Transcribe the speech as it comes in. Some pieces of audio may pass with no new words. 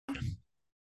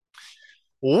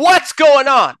What's going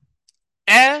on,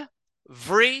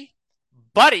 everybody?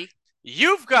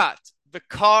 You've got the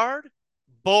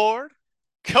cardboard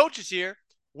coaches here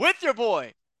with your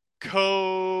boy,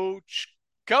 Coach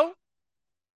Go.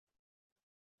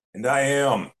 And I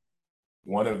am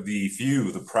one of the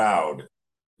few, the proud,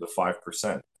 the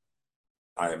 5%.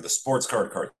 I am the sports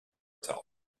card cartel.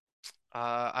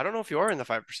 I don't know if you are in the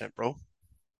 5%, bro.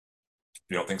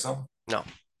 You don't think so? No,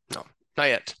 no, not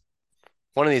yet.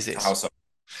 One of these How days. so?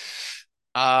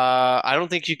 I don't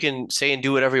think you can say and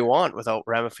do whatever you want without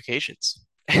ramifications.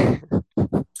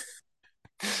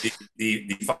 The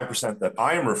 5% that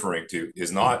I am referring to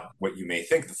is not what you may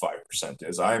think the 5%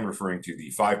 is. I am referring to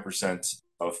the 5%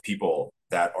 of people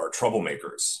that are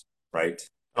troublemakers, right?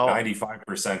 The Oh,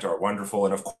 95% are wonderful.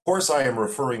 And of course, I am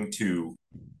referring to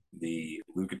the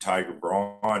Luca Tiger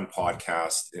Braun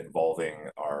podcast involving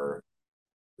our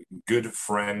good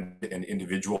friend and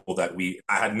individual that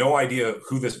I had no idea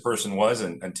who this person was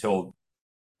until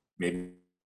maybe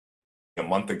a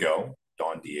month ago,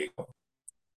 Don Diego,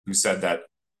 who said that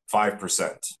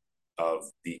 5%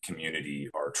 of the community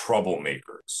are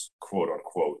troublemakers, quote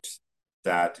unquote,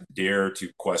 that dare to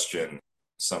question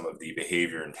some of the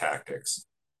behavior and tactics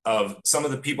of some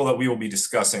of the people that we will be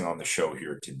discussing on the show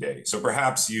here today. So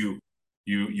perhaps you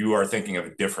are thinking of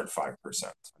a different 5%.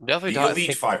 definitely The don't elite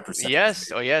think. 5%,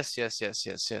 Yes. Oh, yes, yes, yes,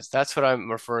 yes, yes. That's what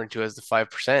I'm referring to as the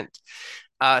 5%.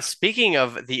 Speaking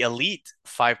of the elite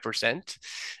 5%,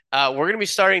 we're going to be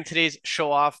starting today's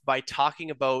show off by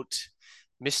talking about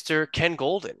Mr. Ken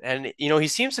Golden. And, he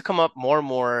seems to come up more and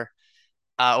more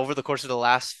over the course of the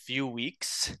last few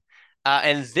weeks.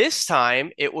 And this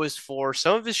time it was for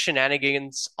some of his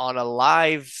shenanigans on a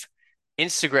live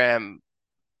Instagram.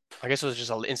 I guess it was just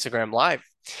an Instagram live.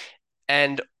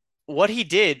 And what he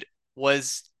did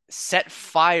was set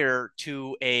fire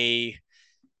to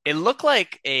it looked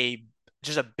like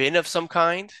just a bin of some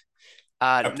kind.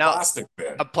 a Now plastic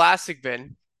a bin. plastic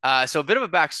bin. So a bit of a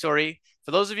backstory.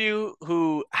 For those of you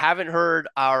who haven't heard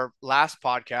our last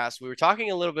podcast, we were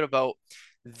talking a little bit about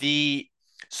the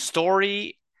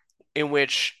story in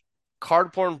which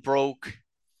Cardporn broke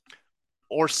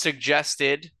or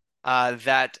suggested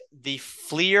that the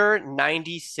Fleer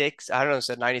 96, I don't know, it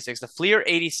said 96, the Fleer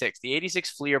 86, the 86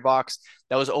 Fleer box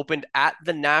that was opened at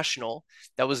the National,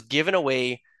 that was given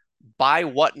away by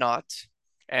Whatnot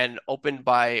and opened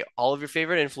by all of your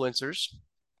favorite influencers.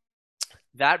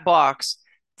 That box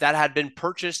that had been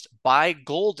purchased by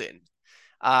Golden,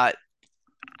 uh,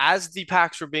 as the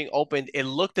packs were being opened, it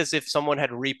looked as if someone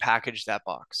had repackaged that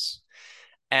box.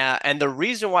 And the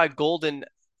reason why Golden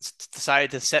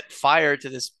decided to set fire to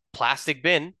this plastic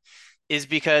bin is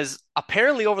because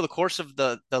apparently over the course of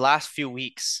the last few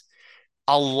weeks,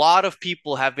 a lot of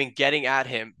people have been getting at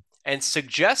him and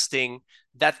suggesting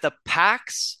that the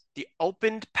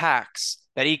opened packs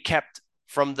that he kept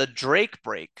from the Drake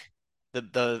break,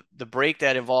 the break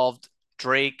that involved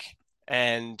Drake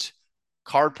and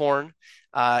card porn,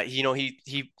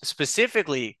 he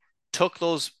specifically took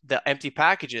the empty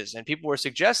packages, and people were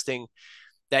suggesting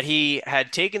that he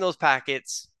had taken those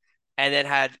packets and then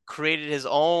had created his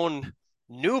own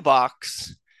new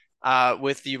box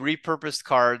with the repurposed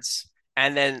cards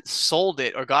and then sold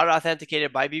it or got it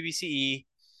authenticated by BBCE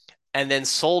and then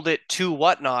sold it to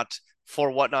Whatnot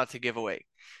for Whatnot to give away.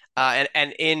 And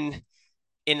in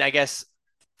I guess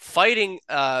fighting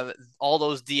all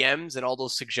those DMs and all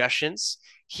those suggestions,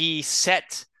 he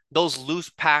set those loose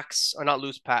packs or not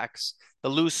loose packs, the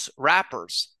loose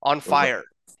wrappers on fire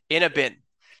in a Yeah, bin,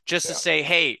 just to yeah. say,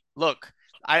 hey, look,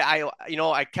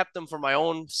 I kept them for my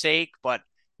own sake, but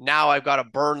now I've got to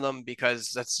burn them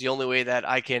because that's the only way that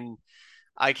I can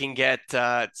get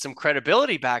some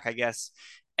credibility back, I guess.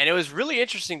 And it was really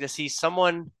interesting to see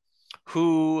someone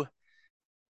who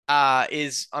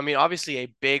is, I mean, obviously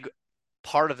a big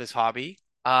part of his hobby.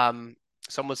 Some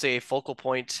would say a focal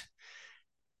point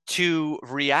to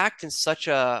react in such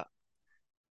a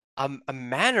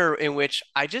manner in which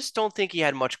I just don't think he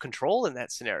had much control in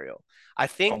that scenario. I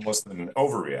think Almost an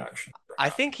overreaction, I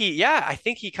perhaps. think I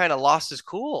think he kind of lost his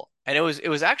cool, and it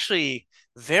was actually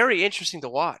very interesting to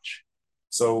watch.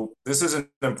 So this is an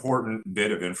important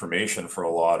bit of information for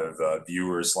a lot of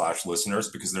viewers slash listeners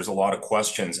because there's a lot of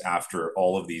questions after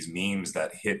all of these memes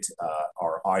that hit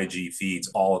our IG feeds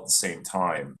all at the same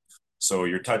time. So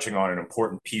you're touching on an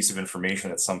important piece of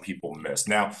information that some people missed.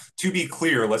 Now, to be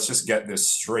clear, let's just get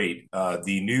this straight.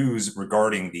 The news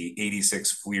regarding the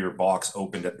 86 Fleer box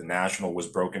opened at the National was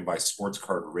broken by Sports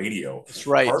Card Radio. That's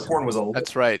right. Cardporn was a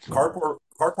That's right.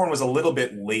 Cardporn was a little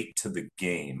bit late to the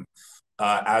game.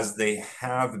 as they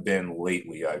have been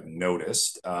lately, I've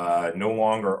noticed. No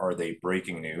longer are they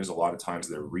breaking news. A lot of times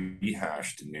they're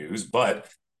rehashed news, but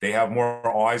they have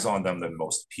more eyes on them than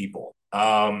most people.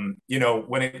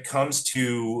 When it comes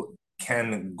to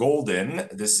Ken Golden,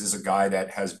 this is a guy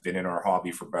that has been in our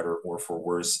hobby for better or for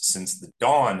worse since the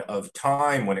dawn of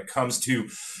time when it comes to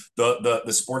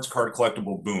the sports card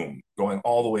collectible boom, going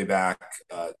all the way back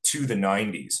to the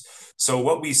 90s. So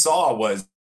what we saw was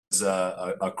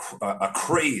a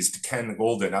crazed Ken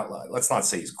Golden. Let's not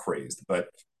say he's crazed, but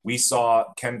we saw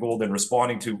Ken Golden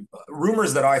responding to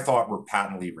rumors that I thought were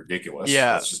patently ridiculous.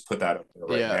 Yeah, Let's just put that out there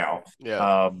right yeah, now.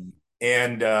 yeah.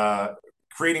 And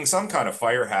creating some kind of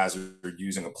fire hazard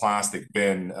using a plastic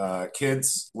bin.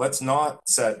 Kids, let's not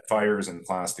set fires in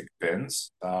plastic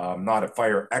bins. I'm not a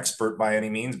fire expert by any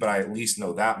means, but I at least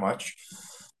know that much.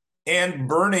 And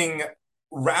burning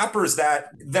wrappers that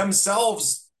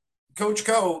themselves, Coach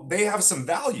Co, they have some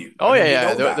value. I Oh yeah, mean, we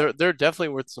yeah. know that. They're definitely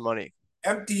worth some money.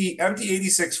 Empty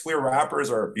 86 Fleer wrappers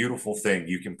are a beautiful thing.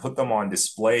 You can put them on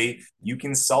display. You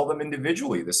can sell them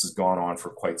individually. This has gone on for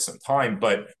quite some time,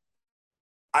 but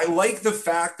I like the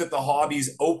fact that the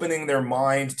hobby's opening their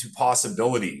mind to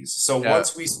possibilities. So Yeah.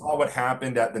 once we saw what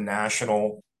happened at the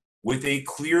National with a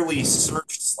clearly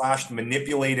searched slash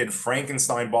manipulated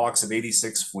Frankenstein box of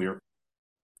 86 Fleer,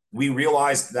 we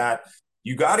realized that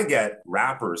you got to get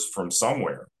wrappers from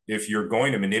somewhere if you're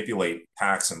going to manipulate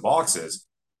packs and boxes.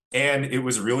 And it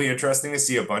was really interesting to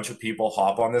see a bunch of people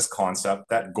hop on this concept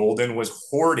that Golden was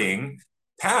hoarding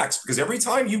packs because every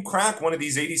time you crack one of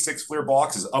these 86 Fleer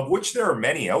boxes, of which there are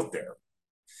many out there,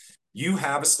 you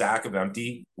have a stack of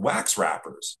empty wax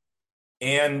wrappers.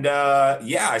 And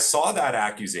yeah, I saw that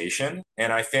accusation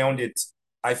and I found it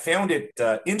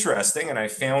interesting, and I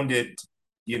found it,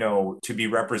 to be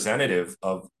representative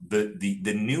of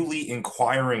the newly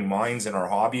inquiring minds in our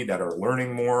hobby that are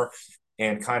learning more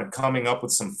and kind of coming up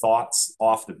with some thoughts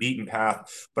off the beaten path.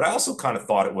 But I also kind of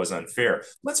thought it was unfair.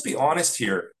 Let's be honest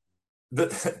here.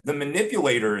 The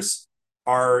manipulators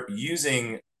are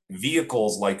using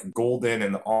vehicles like Golden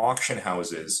and the auction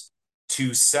houses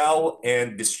to sell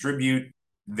and distribute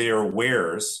their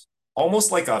wares,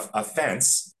 almost like a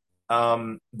fence.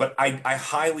 But I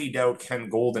highly doubt Ken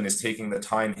Golden is taking the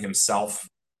time himself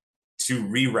to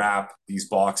rewrap these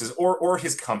boxes, or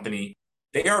his company.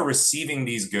 They are receiving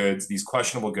these goods, these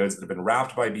questionable goods that have been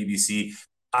wrapped by BBC.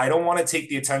 I don't want to take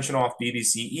the attention off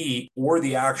BBCE or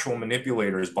the actual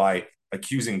manipulators by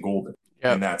accusing Golden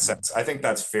Yeah. in that sense. I think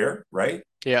that's fair, right?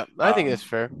 Yeah. I think that's Um,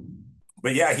 fair.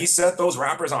 but yeah, he set those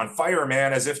wrappers on fire,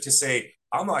 man, as if to say,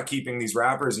 I'm not keeping these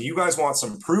wrappers. And you guys want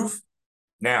some proof?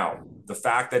 Now, the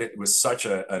fact that it was such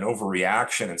an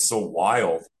overreaction and so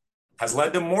wild has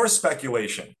led to more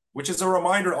speculation, which is a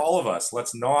reminder to all of us.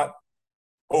 Let's not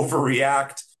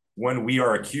overreact when we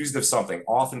are accused of something.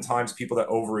 Oftentimes, people that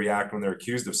overreact when they're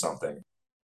accused of something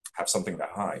have something to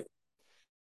hide.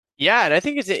 Yeah, and I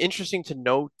think it's interesting to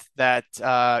note that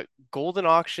Golden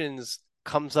Auctions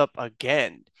comes up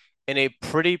again in a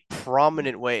pretty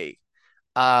prominent way.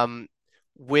 Um,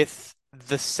 with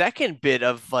the second bit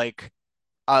of like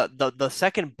the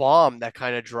second bomb that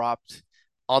kind of dropped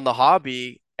on the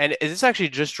hobby, and this actually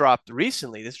just dropped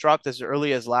recently. This dropped as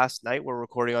early as last night. We're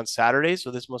recording on Saturday,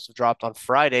 so this must have dropped on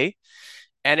Friday.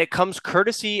 And it comes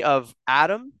courtesy of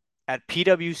Adam at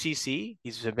PWCC.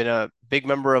 He's been a big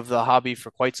member of the hobby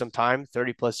for quite some time,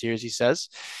 30 plus years, he says.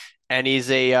 And he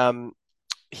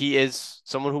is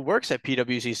someone who works at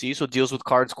PWCC, so deals with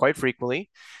cards quite frequently.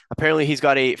 Apparently, he's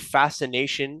got a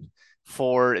fascination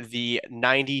for the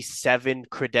 97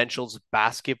 credentials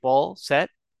basketball set,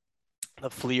 the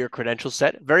Fleer credential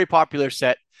set. Very popular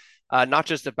set, not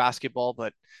just at basketball,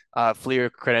 but Fleer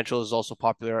credential is also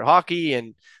popular at hockey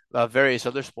and various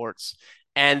other sports.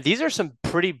 And these are some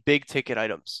pretty big ticket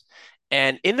items.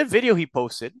 And in the video he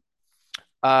posted,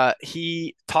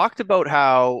 he talked about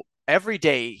how every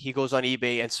day he goes on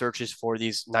eBay and searches for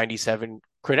these 97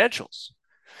 credentials.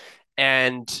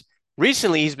 And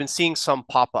recently he's been seeing some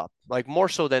pop up, like more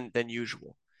so than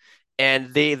usual.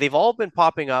 And they've all been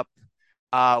popping up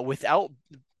without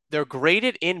they're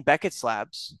graded in Beckett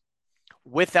slabs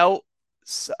without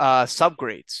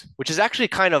subgrades, which is actually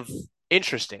kind of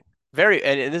interesting.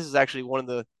 And this is actually one of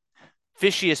the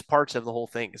fishiest parts of the whole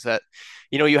thing is that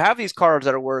you have these cards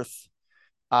that are worth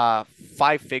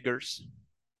five figures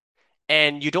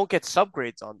and you don't get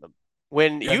subgrades on them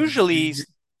when Yeah, usually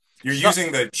you're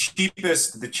using the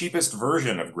cheapest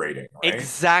version of grading, right?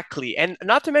 exactly. And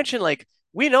not to mention, like,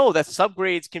 we know that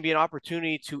subgrades can be an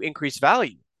opportunity to increase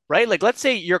value, right? Like, let's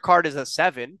say your card is a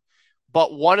seven,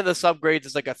 but one of the subgrades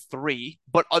is like a three,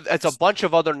 but it's a bunch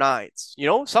of other nines.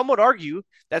 Some would argue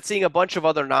that seeing a bunch of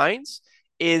other nines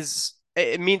is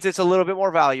it means it's a little bit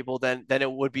more valuable than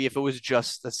it would be if it was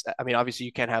just this. I mean, obviously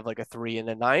you can't have like a three and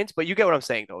a nines, but you get what I'm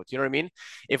saying though. Do you know what I mean?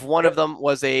 If one of Yep. them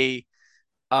was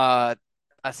uh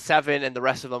a seven and the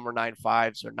rest of them were nine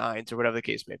fives or nines or whatever the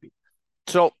case may be.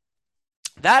 So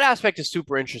that aspect is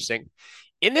super interesting.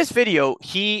 In this video,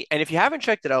 and if you haven't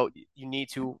checked it out, you need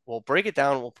to. We'll break it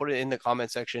down. We'll put it in the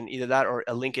comment section, either that or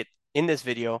a link it in this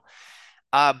video.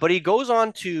 But he goes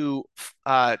on to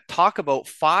talk about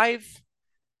five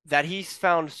that he's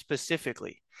found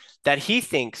specifically that he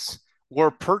thinks were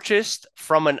purchased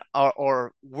from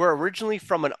or were originally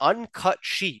from an uncut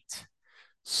sheet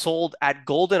sold at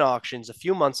Golden Auctions a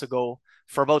few months ago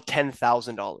for about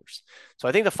 $10,000. So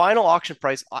I think the final auction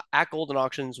price at Golden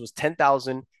Auctions was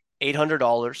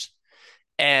 $10,800.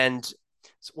 And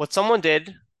what someone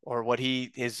did, or what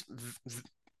he is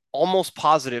almost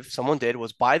positive someone did,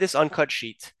 was buy this uncut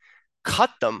sheet,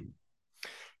 cut them,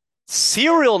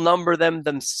 serial number them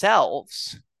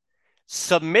themselves,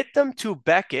 submit them to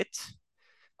Beckett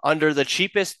under the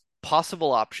cheapest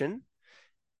possible option,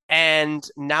 and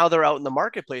now they're out in the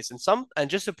marketplace. And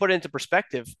just to put it into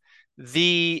perspective,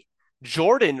 the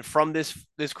Jordan from this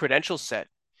credential set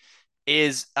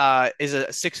is a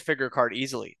six-figure card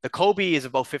easily. The Kobe is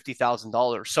about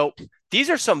 $50,000. So these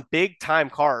are some big time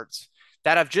cards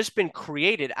that have just been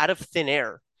created out of thin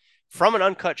air from an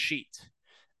uncut sheet.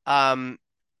 Um,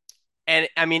 and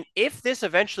I mean, if this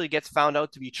eventually gets found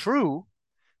out to be true,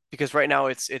 because right now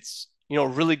it's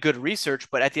really good research,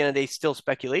 but at the end of the day, still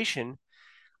speculation.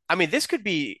 I mean, this could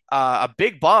be a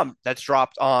big bomb that's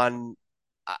dropped on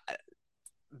uh,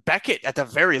 Beckett at the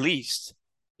very least.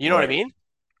 You know what I Right. mean?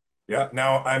 Yeah.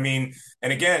 Now, I mean,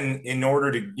 and again, in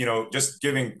order to, just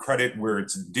giving credit where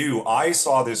it's due, I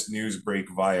saw this news break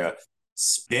via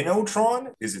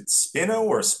Spinotron. Is it Spino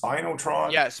or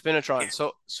Spinotron? Yeah, Spinatron.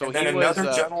 So And then he was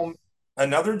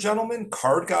another gentleman,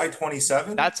 Card Guy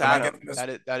 27. that's Am I Adam. getting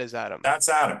this? That is Adam. That's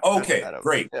Adam. That's Okay, Adam.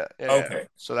 great. Yeah. Okay.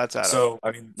 So that's Adam. So,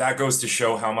 I mean, that goes to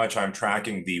show how much I'm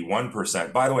tracking the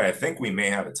 1%. By the way, I think we may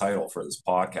have a title for this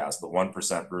podcast, the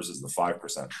 1% versus the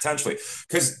 5%, potentially.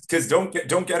 Because don't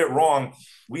get it wrong.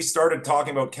 We started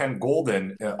talking about Ken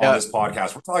Golden on Yeah, this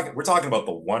podcast. We're talking about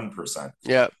the 1%.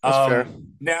 yeah, that's fair.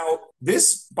 Now,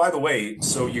 this, by the way,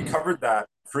 so you covered that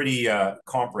pretty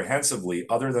comprehensively,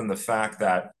 other than the fact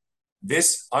that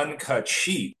this uncut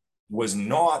sheet was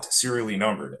not serially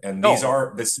numbered, and No, it's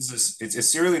a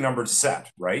serially numbered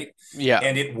set, right? yeah.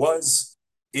 And it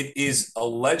is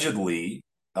allegedly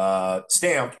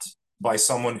stamped by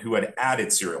someone who had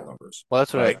added serial numbers, Well,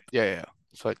 that's what right? yeah.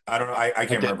 So I don't know. I I can't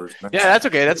did. remember his Yeah, name. that's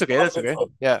okay. That's There's a okay. lot That's of okay.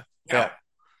 info. Yeah, yeah, Now,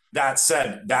 that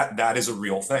said, that is a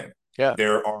real thing. yeah.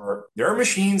 There are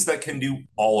machines that can do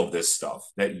all of this stuff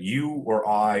that you or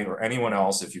I or anyone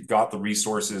else, if you've got the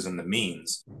resources and the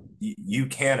means, you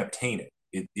can obtain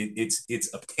it.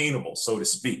 It's obtainable, so to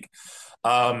speak.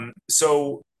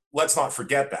 So let's not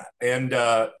forget that, and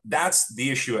that's the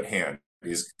issue at hand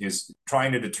is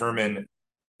trying to determine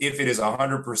if it is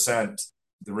 100%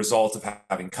 the result of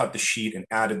having cut the sheet and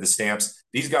added the stamps.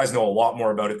 These guys know a lot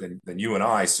more about it than you and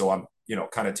I, so I'm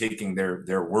kind of taking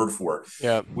their word for it.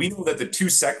 Yeah. We know that the two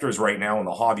sectors right now in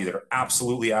the hobby that are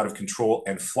absolutely out of control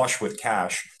and flush with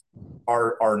cash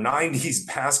are 90s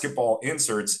basketball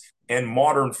inserts and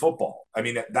modern football. I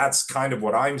mean, that's kind of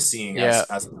what I'm seeing Yeah.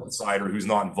 as an outsider who's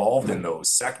not involved in those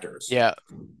sectors. Yeah.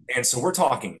 And so we're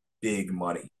talking big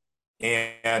money.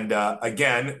 And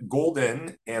again,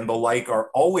 Golden and the like are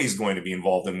always going to be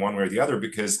involved in one way or the other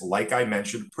because, like I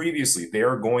mentioned previously, they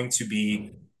are going to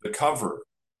be the cover,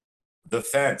 the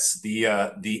fence,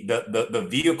 the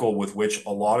vehicle with which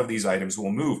a lot of these items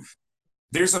will move.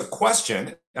 There's a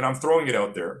question, and I'm throwing it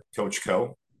out there, Coach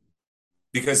Co,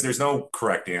 because there's no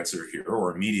correct answer here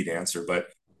or immediate answer. But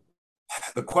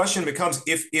the question becomes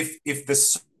if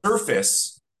the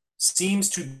surface seems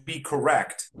to be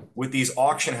correct with these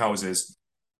auction houses,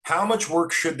 how much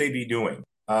work should they be doing?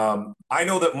 I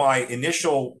know that my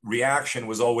initial reaction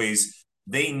was always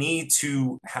they need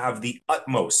to have the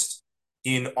utmost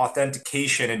in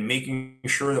authentication and making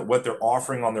sure that what they're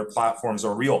offering on their platforms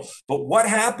are real. But what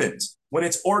happens when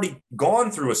it's already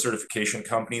gone through a certification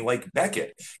company like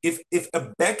Beckett? If a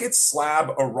Beckett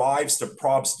slab arrives to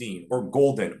Probstein or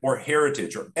Golden or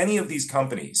Heritage or any of these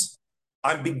companies,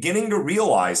 I'm beginning to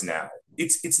realize now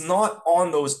it's not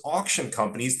on those auction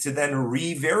companies to then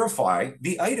re-verify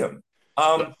the item.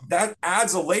 That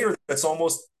adds a layer that's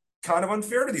almost kind of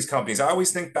unfair to these companies. I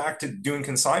always think back to doing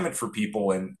consignment for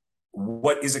people and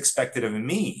what is expected of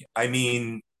me. I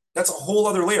mean, that's a whole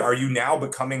other layer. Are you now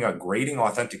becoming a grading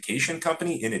authentication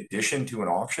company in addition to an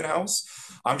auction house?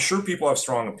 I'm sure people have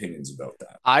strong opinions about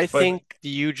that. I But think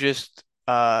you just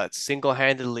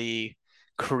single-handedly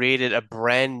created a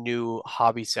brand new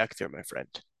hobby sector, my friend.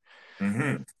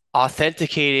 Mm-hmm.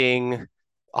 Authenticating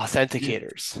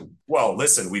authenticators. Well,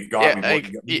 listen, we've Yeah, got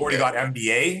like we've already got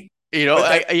MBA,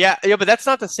 but that yeah, but that's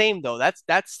not the same though.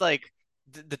 That's like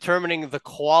d determining the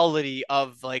quality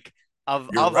of like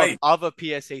you're right. of a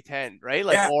PSA 10, right?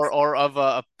 Like Yeah, or of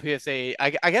a PSA.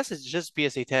 I guess it's just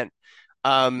PSA 10.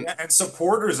 yeah, and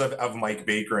supporters of Mike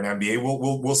Baker and MBA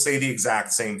will say the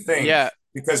exact same thing Yeah,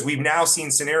 because we've now seen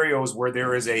scenarios where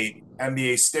there is a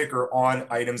MBA sticker on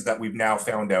items that we've now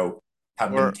found out have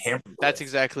been or tampered that's with.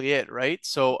 exactly it, right?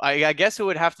 So I guess it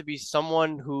would have to be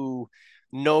someone who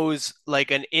knows like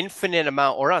an infinite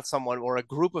amount, or not someone, or a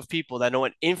group of people that know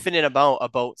an infinite amount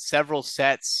about several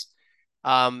sets,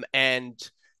 and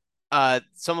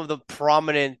some of the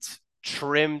prominent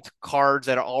trimmed cards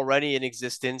that are already in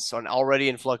existence and already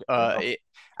in flux, Yeah.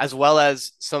 as well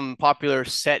as some popular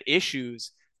set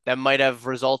issues that might have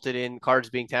resulted in cards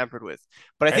being tampered with.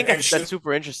 But I think And that's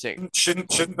super interesting.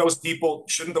 shouldn't those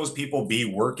people be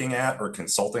working at or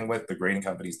consulting with the grading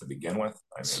companies to begin with?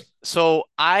 I mean, So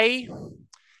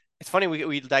it's funny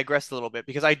we digressed a little bit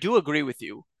because I do agree with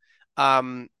you.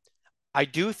 Um, I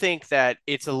do think that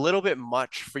it's a little bit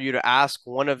much for you to ask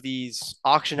one of these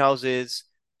auction houses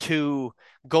to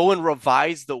go and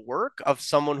revise the work of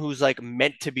someone who's like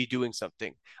meant to be doing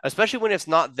something, especially when it's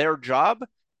not their job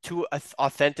to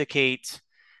authenticate,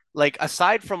 like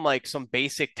aside from like some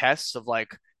basic tests of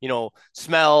like,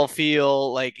 smell,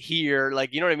 feel, like hear,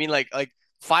 like, you know what I mean? Like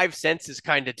five senses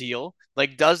kind of deal.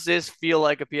 Like, does this feel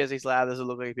like a PSA slab? Does it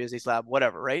look like a PSA slab?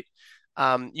 Whatever, right?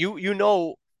 You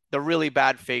know the really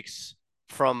bad fakes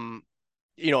from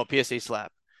a PSA slab.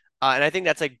 And I think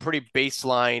that's like pretty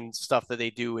baseline stuff that they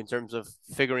do in terms of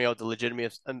figuring out the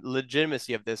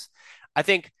legitimacy of this. I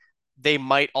think they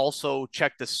might also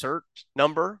check the cert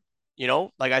number,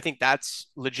 like I think that's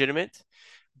legitimate.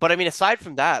 But I mean, aside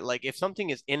from that, like if something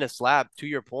is in a slab, to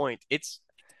your point, it's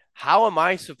how am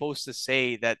I supposed to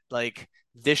say that like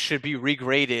this should be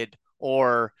regraded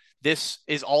or this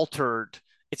is altered?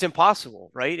 It's impossible,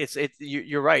 right?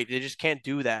 You're right. They just can't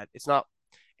do that. It's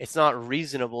not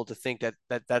reasonable to think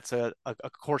that's a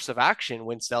course of action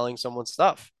when selling someone's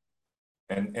stuff.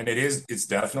 and it's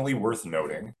definitely worth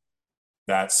noting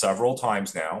that several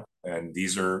times now, and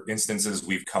these are instances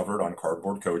we've covered on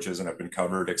Cardboard Coaches and have been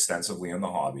covered extensively in the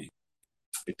hobby.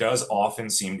 It does often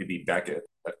seem to be Beckett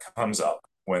that comes up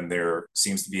when there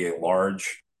seems to be a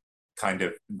large kind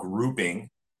of grouping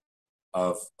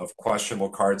of questionable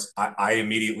cards. I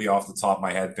immediately, off the top of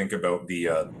my head, think about the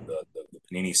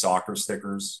Panini soccer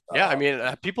stickers. Yeah, I mean,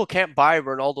 people can't buy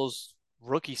Ronaldo's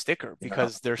rookie sticker Yeah.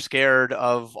 because they're scared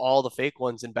of all the fake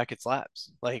ones in Beckett's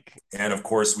labs. Like, And of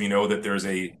course, we know that there's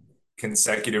a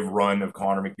consecutive run of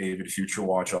Connor McDavid Future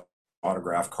Watch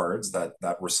autograph cards that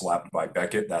were slapped by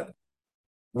Beckett that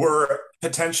were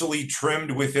potentially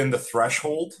trimmed within the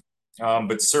threshold,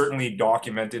 but certainly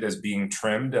documented as being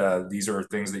trimmed. These are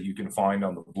things that you can find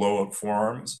on the blowout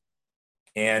forums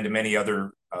and many other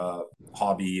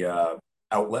hobby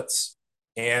outlets.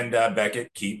 And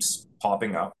Beckett keeps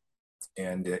popping up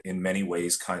and in many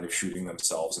ways kind of shooting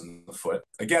themselves in the foot.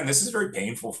 Again, this is very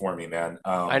painful for me, man.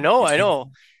 I know.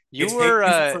 You It's were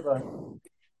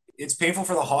painful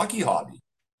for the hockey hobby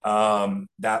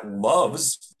that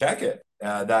loves Beckett.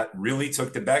 That really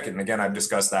took to Beckett. And again, I've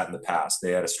discussed that in the past.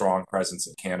 They had a strong presence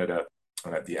in Canada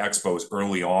at the Expos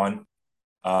early on.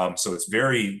 So it's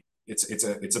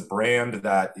a brand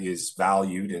that is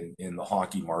valued in the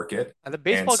hockey market. and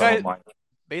the And some of my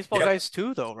baseball yeah, guys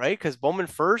too, though, right? Because Bowman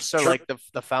firsts are sure. like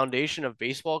the foundation of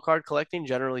baseball card collecting,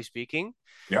 generally speaking,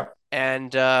 Yeah.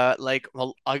 and like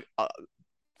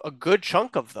a good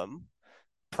chunk of them,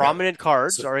 Yeah. prominent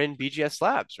cards So are in BGS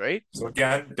slabs, right? So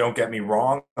again, don't get me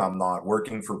wrong. I'm not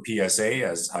working for PSA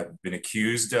as I've been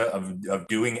accused of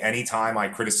doing anytime I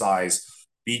criticize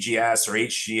BGS or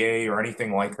HGA or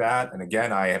anything like that. And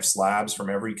again, I have slabs from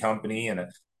every company and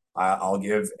I'll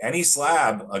give any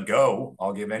slab a go.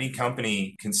 I'll give any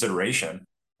company consideration.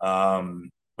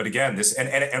 But again,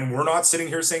 and we're not sitting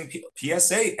here saying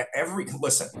PSA.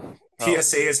 Listen, Oh,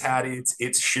 PSA has had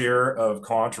its share of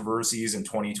controversies in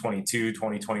 2022,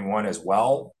 2021 as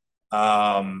well.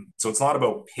 So it's not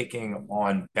about picking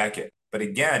on Beckett. But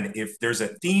again, if there's a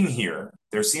theme here,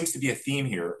 there seems to be a theme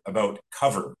here about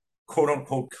cover, quote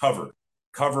unquote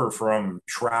cover from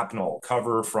shrapnel,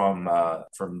 cover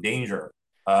from danger.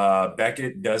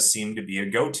 Beckett does seem to be a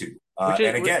go-to. which is,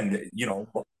 And again,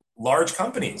 large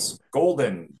companies,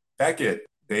 Golden, Beckett,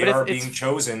 they but are being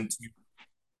chosen to.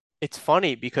 it's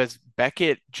funny because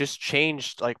Beckett just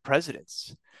changed like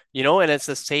presidents. and it's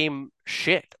the same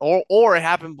shit. Or it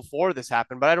happened before this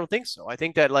happened, but I don't think so. I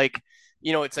think that like,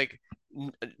 it's like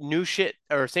new shit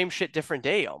or same shit, different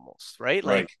day almost, right?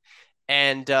 Right. Like,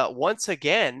 and once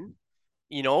again,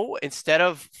 instead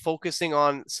of focusing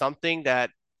on something that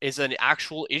is an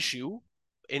actual issue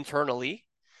internally,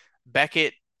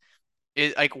 Beckett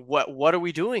is like, what are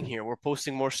we doing here? We're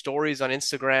posting more stories on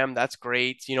Instagram. That's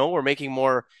great. We're making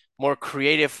more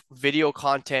creative video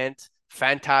content.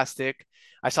 Fantastic.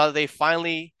 I saw that they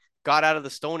finally got out of the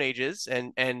Stone Ages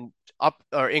and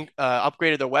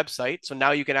upgraded their website. So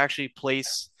now you can actually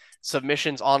place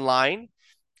submissions online.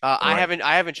 I Right. haven't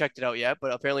I haven't checked it out yet,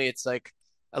 but apparently it's like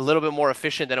a little bit more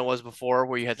efficient than it was before,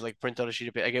 where you had to like print out a sheet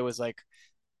of paper. Like it was like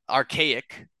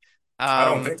archaic. I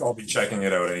don't Um, think I'll be checking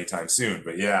it out anytime soon,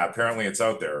 but yeah, apparently it's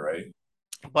out there, right?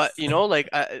 but like,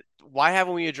 why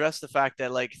haven't we addressed the fact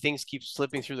that like things keep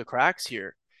slipping through the cracks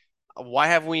here? Why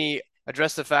haven't we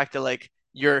addressed the fact that like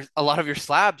a lot of your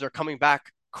slabs are coming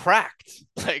back cracked?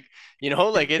 Like,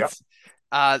 like Yep. it's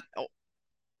uh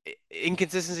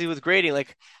inconsistency with grading.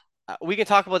 Like, we can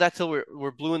talk about that till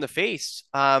we're blue in the face.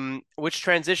 Which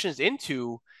transitions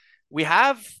into, we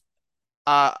have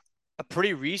uh, a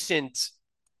pretty recent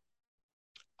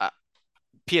uh,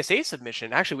 PSA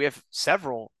submission. Actually, we have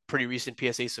several pretty recent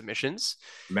PSA submissions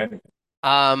Many.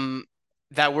 um,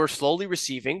 that we're slowly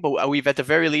receiving, but we've at the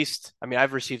very least, I mean,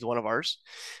 I've received one of ours,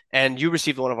 and you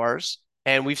received one of ours,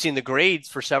 and we've seen the grades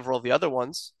for several of the other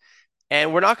ones,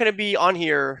 and we're not going to be on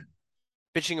here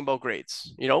bitching about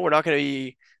grades. We're not going to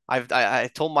be. I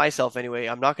told myself anyway,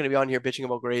 I'm not going to be on here bitching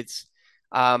about grades.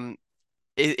 Um,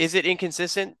 is it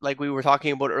inconsistent like we were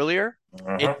talking about earlier?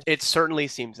 It Uh-huh. it certainly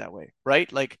seems that way,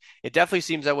 right? Like it definitely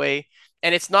seems that way.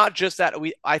 And it's not just that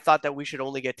I thought that we should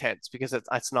only get tens, because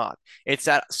it's not. It's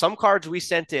that some cards we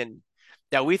sent in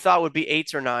that we thought would be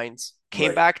eights or nines came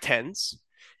Right. back tens.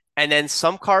 And then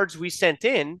some cards we sent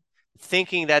in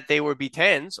thinking that they would be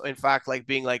tens, in fact, like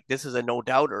being like, this is a no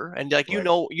doubter. And like, Right.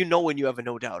 when you have a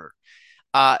no doubter,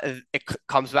 it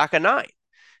comes back a nine,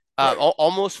 Right.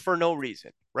 almost for no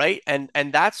reason, right? And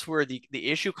that's where the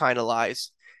issue kind of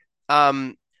lies.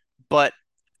 Um, but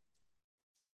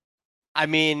I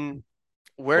mean,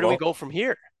 where do we Well, go from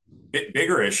here?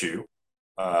 bigger issue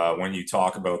when you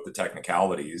talk about the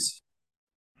technicalities.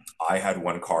 I had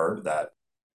one card that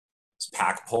was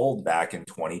pack pulled back in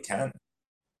 2010,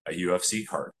 a UFC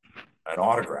card, an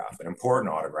autograph, an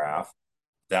important autograph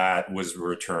that was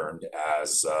returned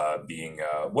as being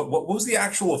what was the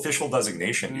actual official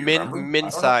designation? Do you remember? I don't know.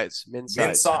 Min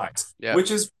Min size. size, Yep.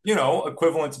 which is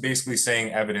equivalent to basically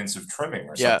saying evidence of trimming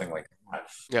or Yeah. something like that.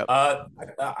 Yep.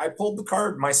 I pulled the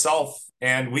card myself,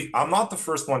 and I'm not the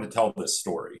first one to tell this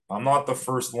story. I'm not the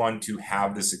first one to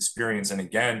have this experience. And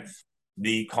again,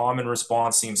 the common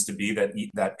response seems to be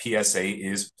that PSA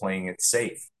is playing it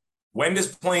safe. When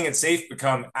does playing it safe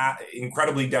become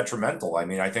incredibly detrimental? I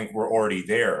mean, I think we're already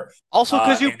there. Also,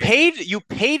 because And you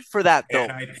paid for that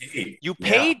and though. I paid. You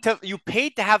Yeah,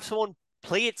 paid to have someone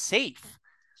play it safe.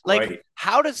 Like, right.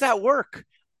 how does that work?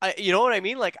 You know what I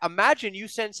mean? Like, imagine you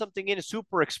send something in a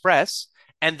Super Express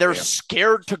and they're Yeah,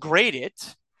 scared to grade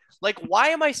it. Like, why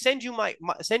am I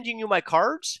sending you my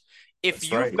cards if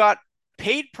that's you've right. got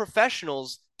paid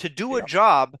professionals to do a Yeah,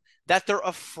 job that they're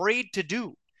afraid to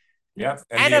do, yeah.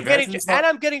 And and the adventure's not.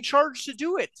 I'm getting charged to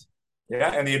do it?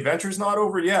 Yeah, and the adventure's not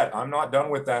over yet. I'm not done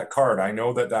with that card. I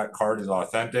know that that card is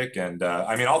authentic, and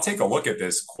I mean, I'll take a look at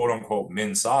this quote unquote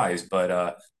min size,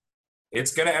 but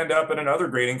it's going to end up at another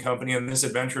grading company, and this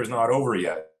adventure is not over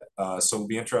yet. So it'll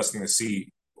be interesting to see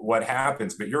what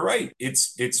happens. But you're right;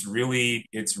 it's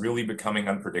really becoming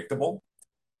unpredictable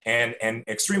and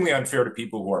extremely unfair to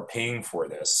people who are paying for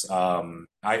this.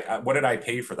 I what did I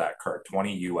pay for that card?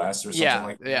 20 US or something Yeah,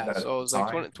 like yeah. that at So it the was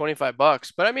like time. 25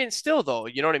 bucks. But I mean, still though,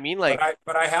 you know what I mean? But Like,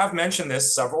 I have mentioned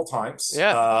this several times.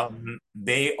 yeah.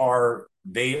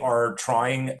 They are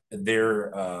trying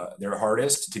their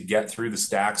hardest to get through the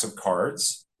stacks of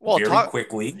cards Well, very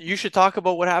quickly. you should talk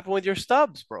about what happened with your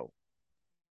stubs, bro.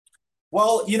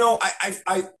 Well,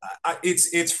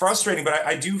 it's frustrating, but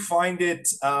I do find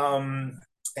it's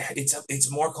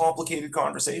a more complicated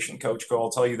conversation, Coach Go. I'll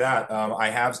tell you that. I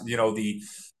have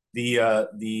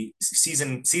the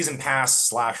season pass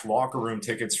slash locker room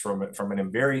tickets from a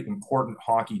very important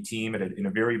hockey team in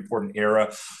a very important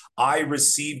era. I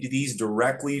received these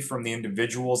directly from the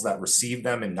individuals that received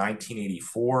them in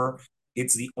 1984.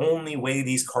 It's the only way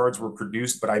these cards were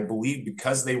produced, but I believe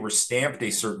because they were stamped a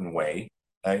certain way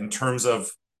in terms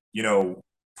of you know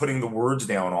putting the words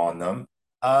down on them.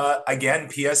 Again,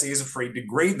 PSA is afraid to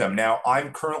grade them. Now,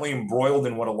 I'm currently embroiled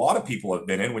in what a lot of people have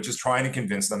been in, which is trying to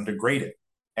convince them to grade it.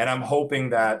 and I'm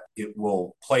hoping that it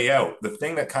will play out. The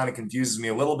thing that kind of confuses me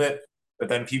a little bit, but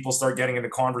then people start getting into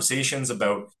conversations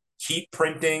about heat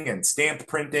printing and stamp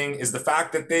printing, is the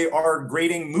fact that they are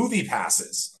grading movie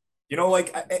passes.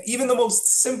 Like even the most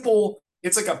simple,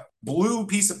 it's like a blue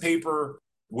piece of paper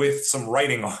with some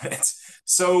writing on it.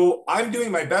 So I'm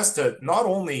doing my best to not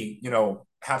only,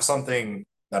 have something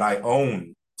that I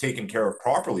own taken care of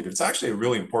properly, but it's actually a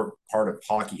really important part of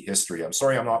hockey history. I'm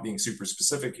sorry I'm not being super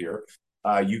specific here.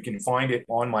 You can find it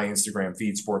on my Instagram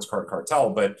feed, Sports Card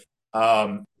Cartel, but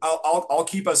I'll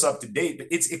keep us up to date. But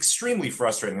it's extremely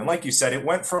frustrating, and like you said, it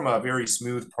went from a very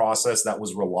smooth process that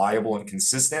was reliable and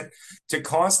consistent to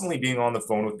constantly being on the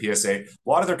phone with PSA. A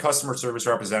lot of their customer service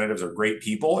representatives are great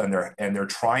people, and they're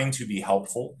trying to be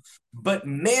helpful. But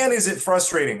man, is it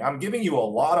frustrating! I'm giving you a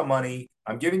lot of money,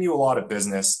 I'm giving you a lot of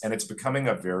business, and it's becoming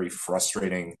a very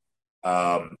frustrating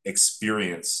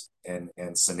experience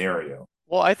and scenario.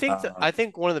 Well, I Um,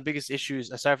 think one of the biggest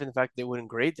issues, aside from the fact they wouldn't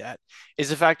grade that, is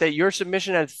the fact that your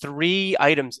submission had three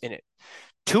items in it.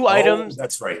 Two oh, items,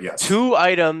 that's right. Yes. two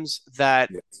items that,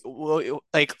 Yes.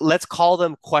 like, let's call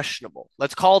them questionable.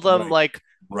 Let's call them Right. like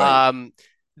Right. um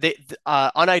they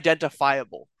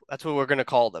unidentifiable. That's what we're gonna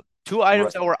call them. Two items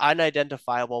Right. that were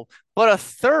unidentifiable, but a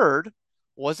third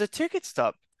was a ticket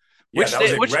stub, Yeah, which that was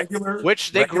they a which regular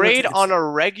which they regular grade ticket on stub. a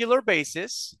regular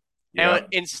basis. And Yeah.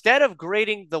 instead of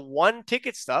grading the one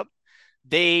ticket stub,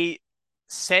 they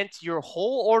sent your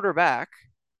whole order back.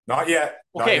 Not yet.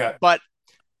 Not Okay, yet. but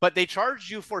they charged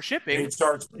you for They shipping.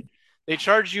 charged me. They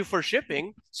charged you for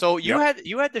shipping. So Yep.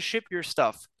 you had to ship your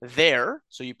stuff there.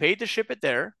 So you paid to ship it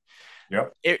there.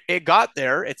 Yep. It got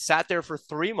there. It sat there for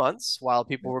 3 months while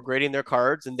people were grading their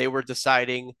cards and they were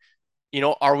deciding,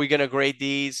 are we going to grade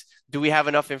these? Do we have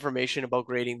enough information about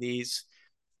grading these?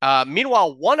 Meanwhile,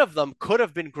 one of them could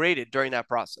have been graded during that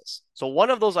process. So one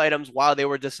of those items, while they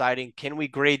were deciding, can we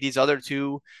grade these other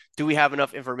two? Do we have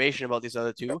enough information about these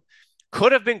other two?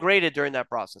 Could have been graded during that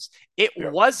process. It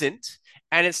Yep. wasn't,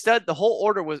 and instead the whole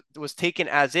order was taken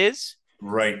as is,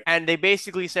 Right. and they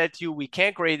basically said to you, "We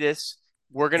can't grade this.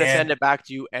 We're going to send And it back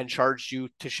to you and charge you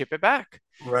to ship it back."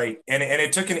 right. And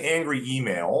it took an angry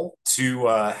email to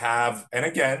have, and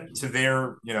again, to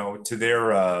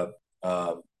their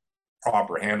uh,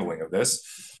 proper handling of this.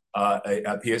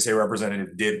 A PSA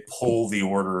representative did pull the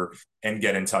order and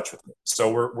get in touch with me.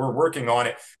 So we're working on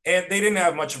it. And they didn't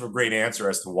have much of a great answer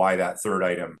as to why that third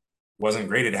item wasn't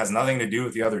graded. It has nothing to do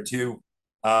with the other two.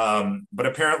 But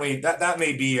apparently that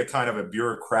may be a kind of a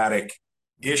bureaucratic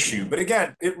issue. But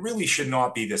again, it really should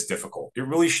not be this difficult. It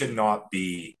really should not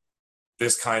be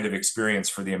this kind of experience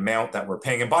for the amount that we're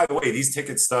paying. And by the way, these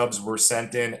ticket stubs were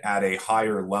sent in at a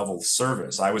higher level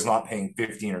service. I was not paying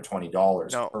 $15 or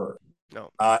 $20 No, per.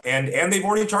 no. And they've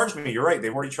already charged me. You're right.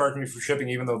 They've already charged me for shipping,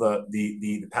 even though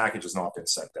the package has not been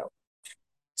sent out.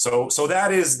 So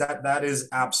that is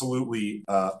absolutely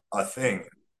a thing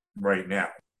right now.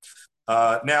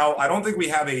 Now, I don't think we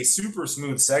have a super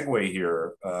smooth segue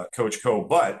here, Coach Co.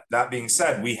 But that being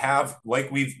said, we have, like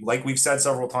we've said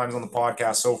several times on the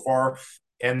podcast so far,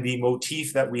 and the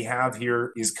motif that we have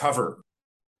here is cover,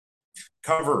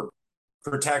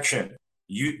 protection.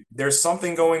 There's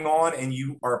something going on, and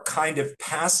you are kind of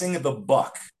passing the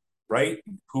buck, right?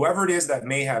 Whoever it is that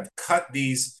may have cut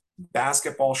these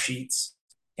basketball sheets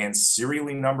and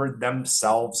serially numbered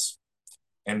themselves,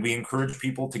 and we encourage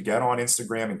people to get on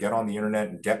Instagram and get on the internet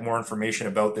and get more information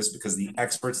about this, because the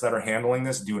experts that are handling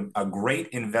this do a great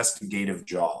investigative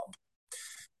job.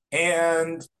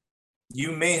 And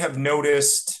you may have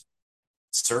noticed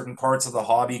certain parts of the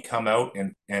hobby come out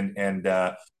and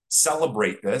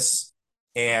celebrate this,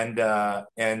 and kind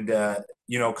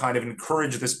of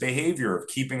encourage this behavior of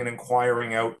keeping an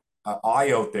inquiring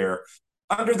eye out there,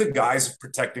 under the guise of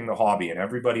protecting the hobby. And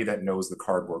everybody that knows the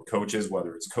cardboard coaches,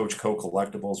 whether it's Coach Co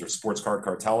Collectibles or Sports Card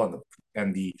Cartel,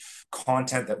 and the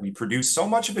content that we produce, so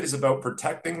much of it is about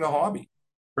protecting the hobby,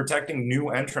 protecting new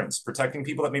entrants, protecting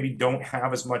people that maybe don't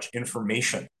have as much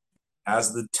information.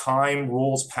 As the time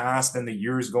rolls past and the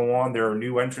years go on, there are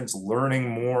new entrants learning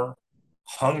more,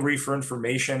 hungry for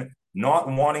information, not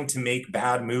wanting to make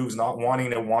bad moves, not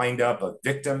wanting to wind up a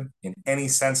victim in any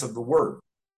sense of the word.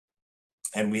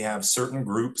 And we have certain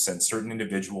groups and certain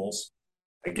individuals,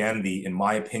 again, in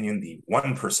my opinion, the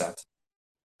 1%,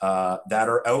 that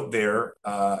are out there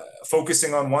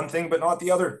focusing on one thing but not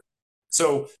the other.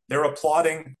 So they're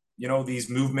applauding, these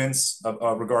movements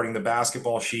regarding the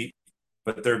basketball sheet,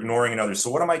 but they're ignoring another. So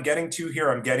what am I getting to here?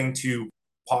 I'm getting to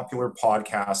popular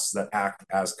podcasts that act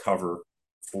as cover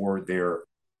for their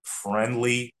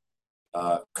friendly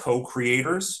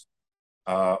co-creators,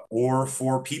 or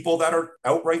for people that are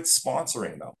outright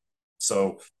sponsoring them.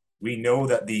 So We know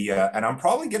that and I'm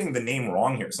probably getting the name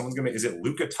wrong here. Is it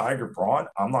Luca Tiger Braun?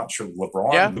 I'm not sure. Yeah.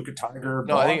 LeBron, Luca Tiger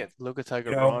No, I think Braun. it's Luca You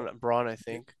Tiger know, Braun, I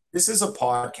think. this is a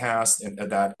podcast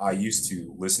that I used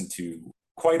to listen to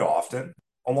quite often,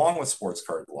 along with Sports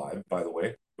Card Live, by the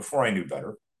way, before I knew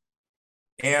better.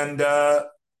 And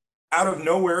out of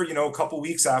nowhere, a couple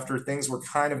weeks after things were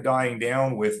kind of dying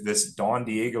down with this Don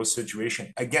Diego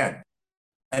situation, again,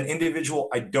 an individual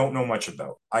I don't know much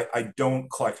about. I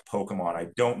don't collect Pokemon. I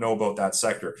don't know about that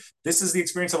sector. This is the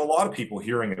experience of a lot of people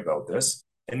hearing about this,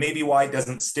 and maybe why it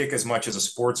doesn't stick as much as a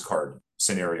sports card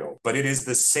scenario. But it is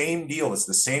the same deal. It's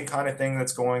the same kind of thing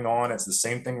that's going on. It's the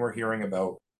same thing we're hearing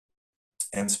about.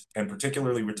 And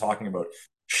particularly, we're talking about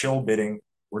shill bidding.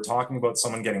 We're talking about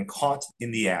someone getting caught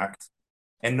in the act.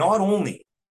 And not only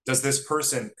does this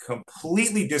person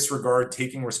completely disregard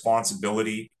taking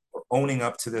responsibility or owning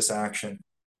up to this action,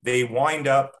 they wind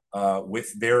up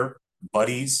with their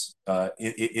buddies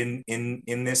in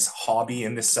this hobby,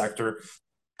 in this sector,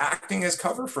 acting as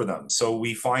cover for them. So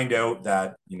we find out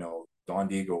that Don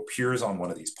Diego appears on one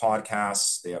of these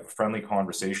podcasts. They have a friendly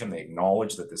conversation. They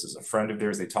acknowledge that this is a friend of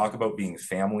theirs. They talk about being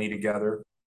family together.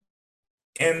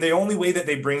 And the only way that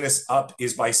they bring this up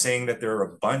is by saying that there are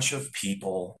a bunch of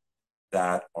people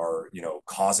that are,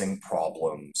 causing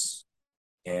problems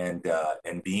and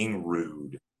being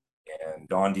rude. And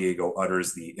Don Diego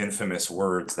utters the infamous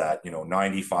words that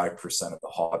 95% of the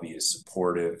hobby is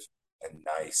supportive and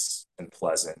nice and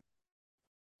pleasant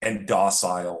and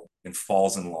docile and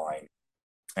falls in line,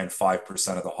 and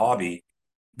 5% of the hobby,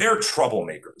 they're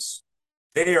troublemakers.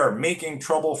 They are making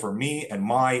trouble for me and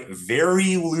my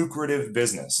very lucrative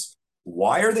business.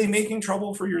 Why are they making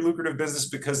trouble for your lucrative business?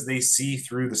 Because they see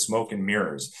through the smoke and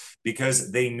mirrors,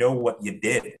 because they know what you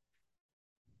did.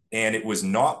 And it was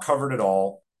not covered at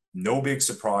all. No big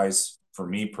surprise for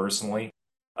me personally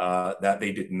that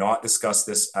they did not discuss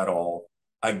this at all.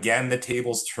 Again, the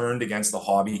tables turned against the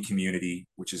hobby community,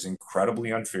 which is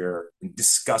incredibly unfair and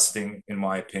disgusting, in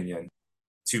my opinion,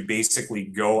 to basically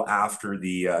go after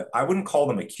I wouldn't call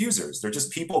them accusers. They're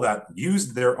just people that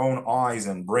used their own eyes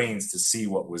and brains to see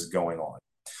what was going on.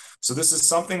 So this is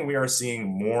something we are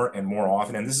seeing more and more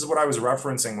often. And this is what I was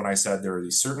referencing when I said there are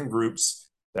these certain groups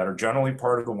that are generally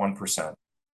part of the 1%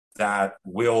 that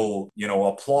will,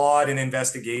 applaud an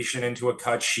investigation into a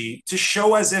cut sheet to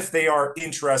show as if they are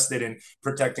interested in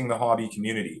protecting the hobby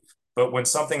community. But when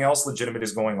something else legitimate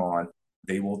is going on,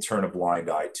 they will turn a blind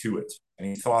eye to it.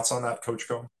 Any thoughts on that, Coach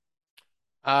Co?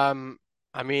 Um,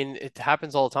 I mean, it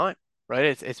happens all the time, right?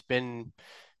 It's been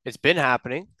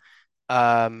happening.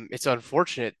 It's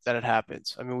unfortunate that it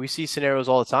happens. I mean, we see scenarios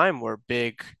all the time where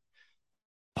big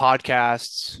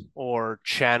podcasts or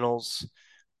channels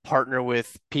partner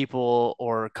with people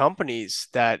or companies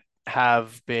that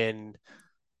have been,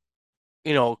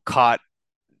 caught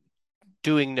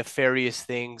doing nefarious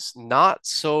things not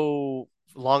so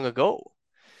long ago.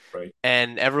 Right.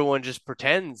 And everyone just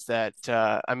pretends that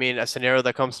I mean, a scenario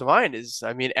that comes to mind is,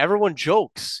 I mean, everyone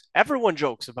jokes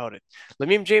about it.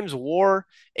 Lemim James wore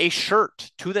a shirt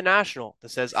to the National that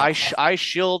says I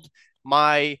shield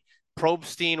my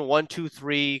Probstein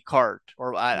 123 card,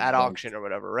 or at Right. auction or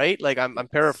whatever, right? Like, I'm Yes.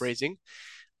 paraphrasing.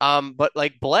 But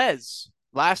like Blez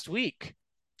last week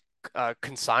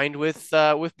consigned with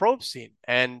Probstein,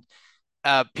 and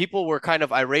people were kind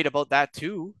of irate about that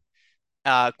too.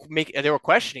 They were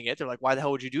questioning it. They're like, why the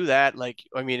hell would you do that? Like,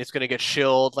 I mean, it's going to get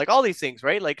shilled, like all these things,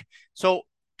 right? Like, so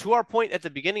to our point at the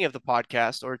beginning of the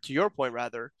podcast, or to your point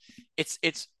rather,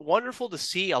 it's wonderful to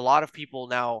see a lot of people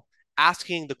now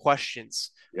asking the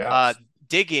questions, uh, Yes.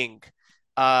 digging,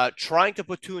 trying to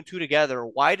put two and two together.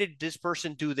 Why did this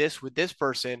person do this with this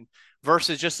person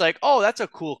versus just like, oh, that's a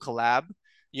cool collab.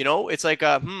 It's like,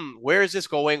 where is this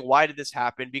going? Why did this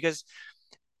happen? Because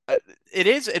uh, it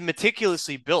is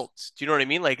meticulously built. Do you know what I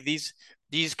mean? Like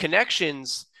these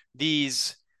connections,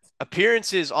 these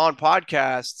appearances on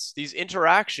podcasts, these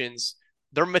interactions,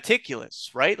 they're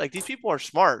meticulous, right? Like these people are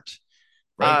smart.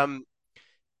 Right. Um,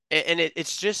 and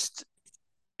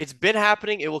it's been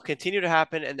happening. It will continue to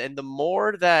happen. And the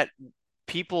more that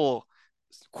people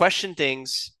question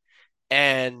things,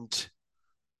 and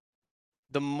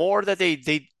the more that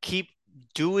they keep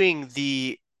doing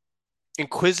the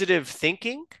inquisitive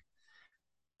thinking,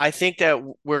 I think that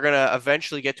we're gonna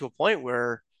eventually get to a point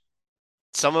where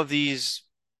some of these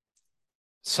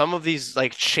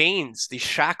like chains, these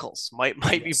shackles might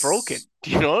be broken.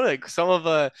 Yes. Like some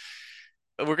of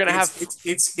we're gonna have.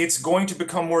 It's going to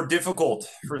become more difficult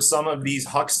for some of these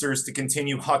hucksters to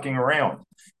continue hucking around,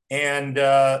 and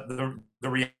the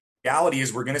reality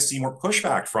is we're going to see more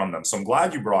pushback from them. So I'm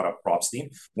glad you brought up Propstein,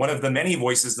 one of the many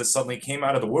voices that suddenly came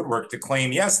out of the woodwork to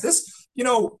claim, yes,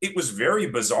 It was very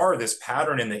bizarre, this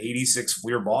pattern in the 86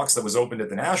 Fleer box that was opened at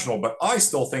the National, but I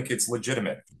still think it's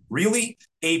legitimate. Really,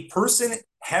 a person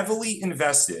heavily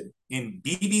invested in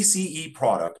BBCE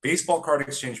product, baseball card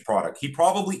exchange product, he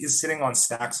probably is sitting on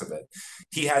stacks of it.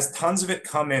 He has tons of it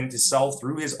come in to sell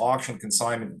through his auction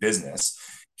consignment business.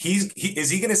 Is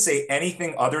he going to say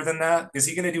anything other than that? Is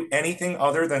he going to do anything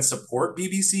other than support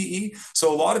BBCE?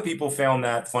 So a lot of people found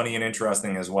that funny and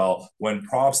interesting as well when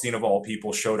Probstein of all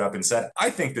people showed up and said,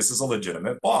 "I think this is a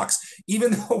legitimate box,"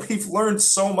 even though we've learned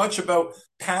so much about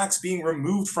packs being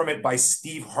removed from it by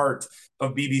Steve Hart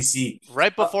of BBC.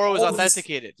 Right before it was All of this,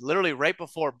 authenticated, literally right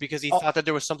before, because he all, thought that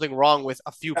there was something wrong with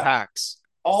a few packs.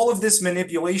 all of this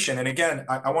manipulation, and again,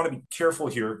 I want to be careful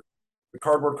here. The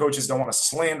cardboard coaches don't want to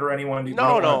slander anyone. We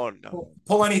No, don't want no, to no,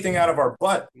 pull anything out of our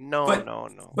butt. no, But no,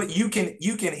 no. but you can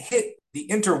hit the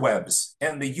interwebs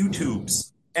and the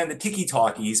YouTubes and the Tiki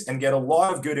Talkies and get a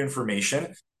lot of good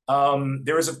information.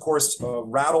 There is of course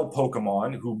Rattle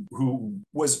Pokemon who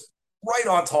was right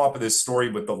on top of this story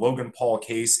with the Logan Paul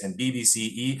case and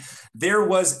BBCE. There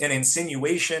was an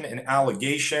insinuation, an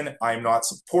allegation. I'm not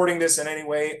supporting this in any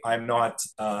way. I'm not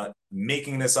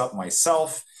making this up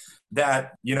myself.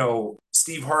 That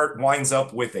Steve Hart winds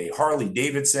up with a Harley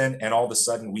Davidson, and all of a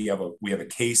sudden we have a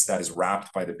case that is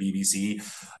wrapped by the BBC.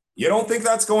 You don't think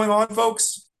that's going on,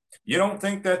 folks? You don't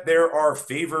think that there are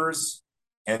favors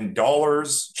and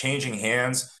dollars changing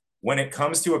hands when it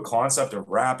comes to a concept of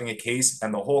wrapping a case,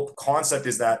 and the whole concept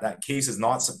is that that case is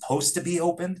not supposed to be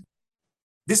opened?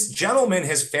 This gentleman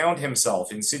has found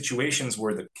himself in situations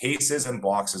where the cases and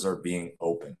boxes are being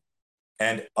opened.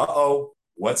 And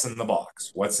what's in the box?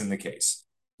 What's in the case?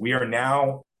 We are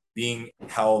now being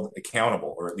held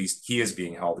accountable, or at least he is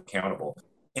being held accountable.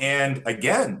 And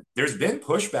again, there's been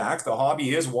pushback. The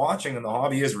hobby is watching and the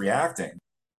hobby is reacting.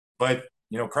 But,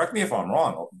 correct me if I'm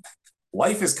wrong.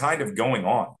 Life is kind of going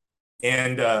on.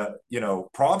 And,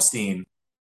 Probstein,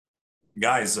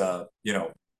 guys,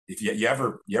 if you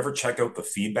ever check out the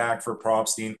feedback for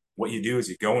Probstein, what you do is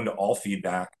you go into all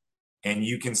feedback and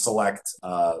you can select,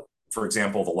 for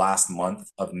example, the last month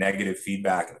of negative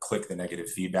feedback and click the negative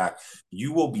feedback.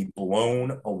 You will be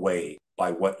blown away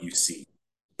by what you see.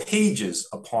 Pages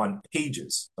upon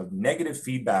pages of negative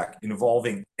feedback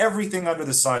involving everything under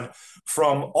the sun,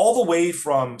 from all the way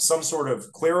from some sort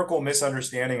of clerical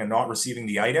misunderstanding and not receiving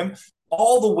the item,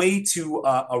 all the way to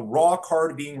a raw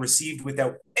card being received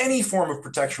without any form of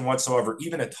protection whatsoever,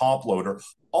 even a top loader,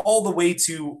 all the way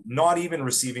to not even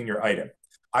receiving your item.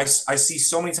 I see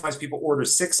so many times people order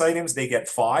 6 items, they get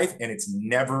 5, and it's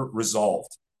never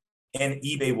resolved. And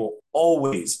eBay will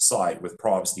always side with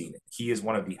Probstein. He is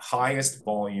one of the highest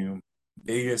volume,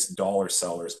 biggest dollar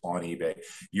sellers on eBay.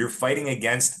 You're fighting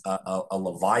against a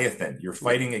Leviathan. You're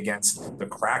fighting against the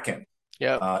Kraken.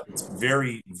 Yeah. It's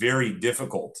very, very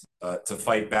difficult to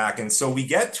fight back. And so we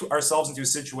get ourselves into a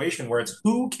situation where it's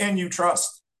who can you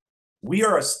trust? We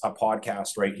are a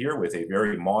podcast right here with a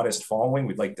very modest following.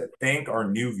 We'd like to thank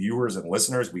our new viewers and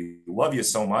listeners. We love you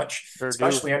so much, Sure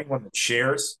especially do. anyone that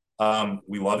shares.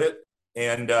 We love it.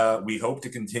 And we hope to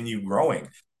continue growing.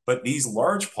 But these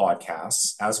large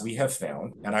podcasts, as we have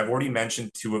found, and I've already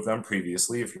mentioned 2 of them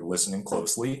previously, if you're listening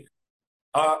closely,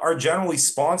 are generally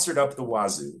sponsored up the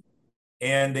wazoo.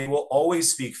 And they will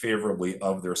always speak favorably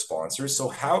of their sponsors. So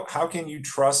how can you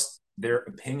trust their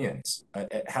opinions?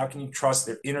 How can you trust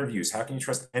their interviews? How can you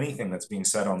trust anything that's being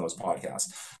said on those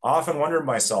podcasts? I often wonder to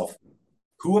myself,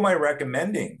 who am I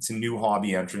recommending to new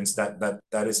hobby entrants that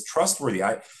is trustworthy?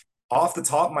 Off the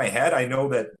top of my head, I know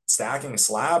that Stacking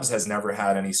Slabs has never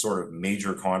had any sort of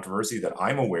major controversy that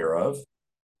I'm aware of.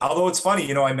 Although it's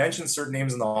funny, I mentioned certain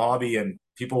names in the hobby and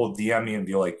people will DM me and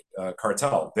be like,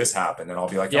 Cartel, this happened. And I'll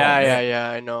be like, oh Yeah, yeah, man,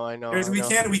 yeah. I know, I know, I we know,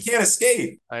 can't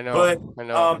escape. I But know, I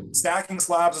know. Stacking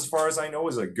Slabs, as far as I know,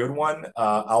 is a good one.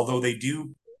 Although they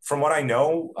do, from what I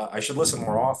know, I should listen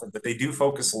more often, but they do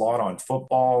focus a lot on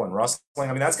football and wrestling.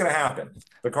 I mean, that's going to happen.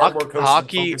 The Hockey, cardboard coach is going to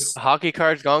hockey, focus. hockey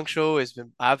cards gong show has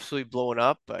been absolutely blowing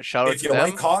up. Shout out If to you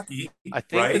like them. hockey,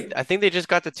 right? I think they just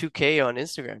got the 2K on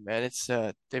Instagram, man. It's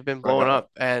they've been Right blowing on. up,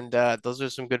 and those are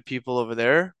some good people over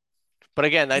there. But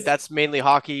again, that's mainly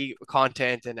hockey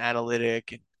content and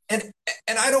analytic. and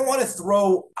and I don't want to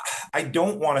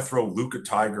throw Luca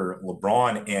Tiger,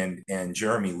 LeBron, and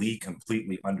Jeremy Lee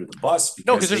completely under the bus No,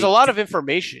 because because there's a lot of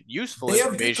information, useful they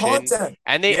have good information, content.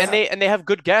 and they and Yeah. they and they have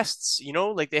good guests.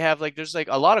 Like they have there's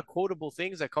a lot of quotable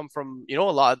things that come from a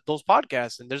lot of those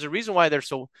podcasts, and there's a reason why they're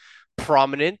so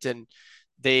prominent and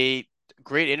they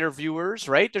great interviewers,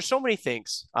 right? There's so many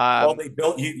things. Well, they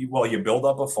built you build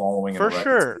up a following and a For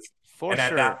sure, reputation. for And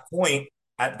sure.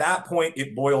 at that point,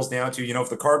 it boils down to, if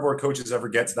the cardboard coaches ever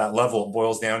get to that level, it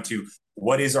boils down to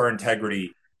what is our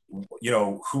integrity?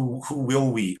 Who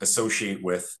will we associate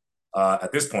with?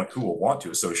 At this point, who will want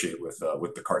to associate with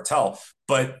the cartel?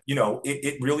 But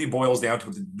it really boils down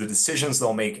to the decisions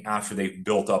they'll make after they've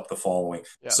built up the following.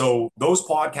 Yeah. So those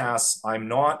podcasts, I'm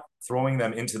not throwing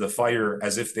them into the fire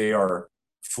as if they are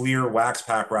Fleer wax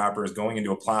pack wrappers going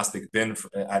into a plastic bin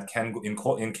at Ken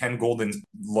Golden's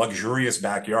luxurious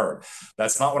backyard.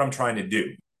 That's not what I'm trying to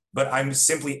do. But I'm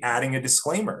simply adding a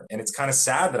disclaimer. And it's kind of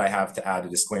sad that I have to add a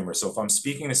disclaimer. So if I'm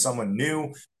speaking to someone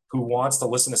new who wants to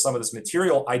listen to some of this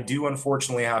material, I do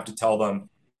unfortunately have to tell them,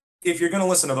 if you're going to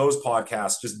listen to those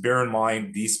podcasts, just bear in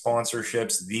mind these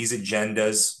sponsorships, these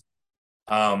agendas.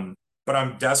 But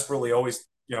I'm desperately always,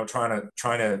 trying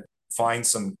to find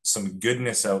some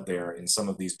goodness out there in some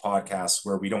of these podcasts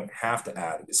where we don't have to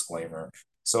add a disclaimer.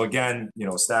 So again,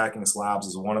 stacking slabs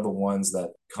is one of the ones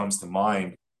that comes to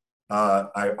mind.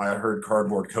 I heard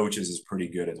Cardboard Coaches is pretty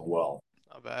good as well.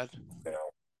 Not bad. You know,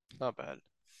 Not bad.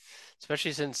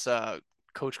 Especially since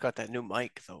Coach got that new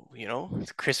mic, though. It's yeah,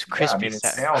 I crispy mean it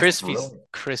sound. sounds brilliant,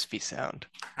 Crispy sound.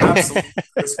 absolutely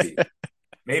crispy.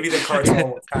 Maybe the cartel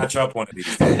will catch up one of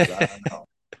these days. I don't know.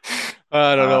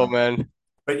 I don't know, Um, man.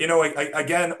 but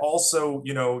again, also,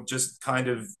 just kind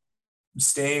of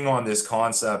staying on this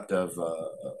concept of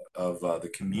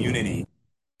the community,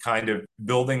 kind of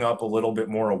building up a little bit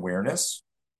more awareness.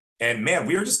 And man,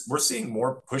 we're seeing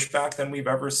more pushback than we've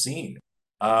ever seen.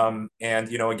 And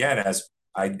again, as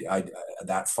I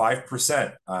that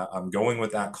 5%, I'm going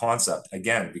with that concept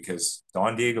again because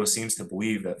Don Diego seems to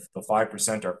believe that the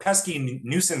 5% are pesky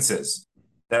nuisances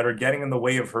that are getting in the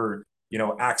way of her,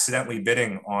 accidentally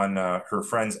bidding on her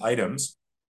friend's items.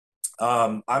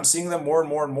 I'm seeing them more and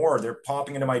more and more. They're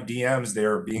popping into my DMs.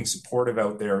 They're being supportive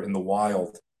out there in the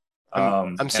wild.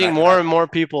 I'm And seeing more and more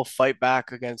people fight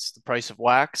back against the price of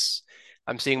wax.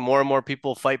 I'm seeing more and more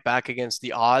people fight back against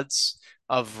the odds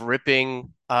of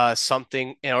ripping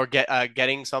something or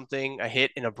getting something a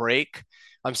hit in a break.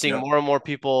 I'm seeing yeah, more and more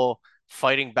people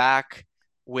fighting back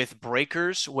with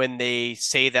breakers when they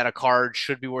say that a card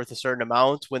should be worth a certain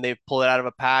amount when they pull it out of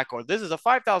a pack, or this is a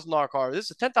 $5,000 card,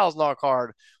 this is a $10,000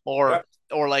 card, or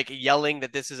yeah, like yelling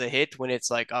that this is a hit when it's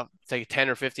like a $10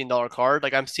 or $15 card.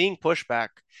 Like I'm seeing pushback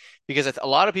because a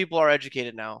lot of people are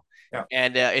educated now, yeah.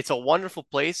 and it's a wonderful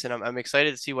place, and I'm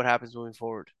excited to see what happens moving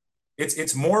forward.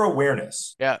 It's more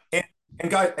awareness. Yeah.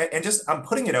 And guys, and just I'm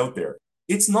putting it out there.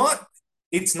 It's not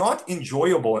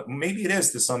enjoyable. Maybe it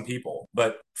is to some people,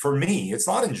 but for me, it's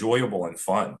not enjoyable and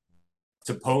fun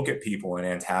to poke at people and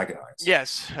antagonize.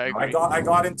 Yes, I I agree.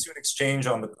 got into an exchange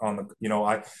on the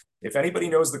I if anybody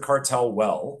knows the cartel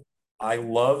well, I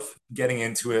love getting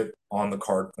into it on the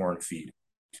card porn feed,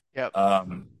 Yep.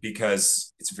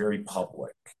 because it's very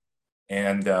public.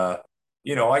 And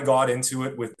I got into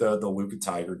it with the Luca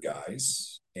Tiger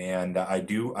guys, and I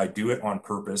do it on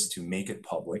purpose to make it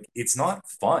public. It's not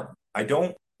fun. I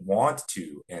don't want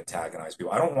to antagonize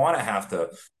people. I don't want to have to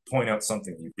point out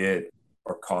something you did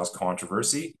or cause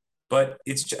controversy. But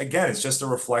it's just a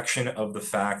reflection of the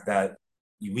fact that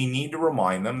we need to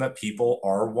remind them that people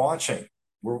are watching.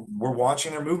 We're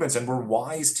watching their movements and we're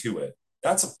wise to it.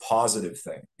 That's a positive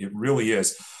thing. It really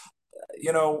is.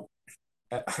 You know,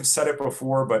 I've said it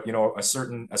before, but a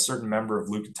certain member of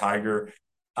Luke Tiger,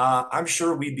 I'm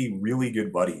sure we'd be really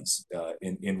good buddies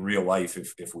in real life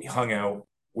if we hung out.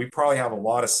 We probably have a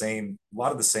lot of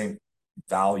the same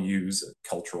values,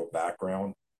 cultural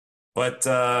background, but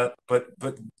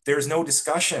there's no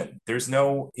discussion. There's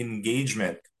no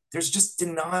engagement. There's just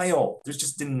denial. There's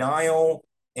just denial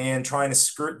and trying to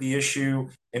skirt the issue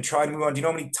and try to move on. Do you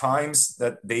know how many times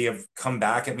that they have come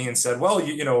back at me and said, "Well,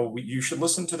 you should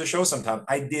listen to the show sometime."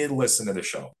 I did listen to the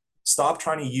show. Stop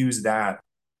trying to use that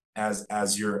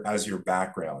as your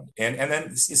background and then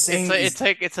It's saying like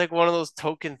these one of those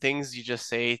token things you just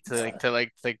say to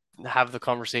have the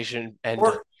conversation end.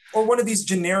 or one of these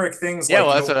generic things Yeah, like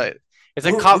well, that's what I. It's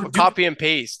like we're doing. copy and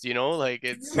paste. Like Can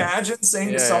you it's imagine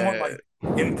saying to someone yeah. like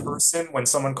in person when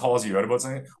someone calls you out about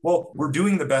something? Well, we're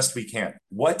doing the best we can.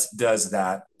 What does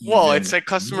that Well, it's even like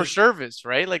customer mean? service,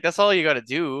 right? Like that's all you got to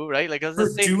do, right? Like let's We're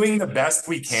say doing the best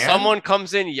we can. someone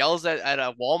comes in, yells at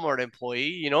a Walmart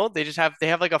employee, they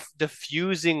have like a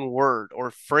diffusing word or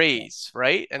phrase,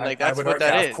 right? And like I that's would what argue,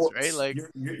 that yeah, of is, right? course, Like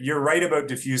you're right about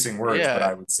diffusing words, but yeah,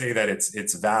 I would say that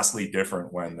it's vastly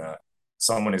different when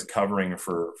someone is covering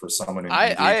for someone I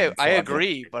engaging in I I fraudulent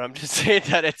agree, but behavior. I'm just saying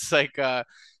that it's like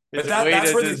it's But a way that's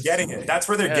to where they're just getting it. That's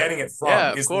where they're yeah, getting it from.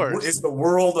 yeah, of course, Is the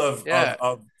world of yeah,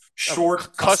 of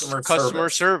short customer customer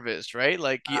service. service, right?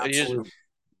 Like you just Absolutely.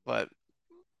 but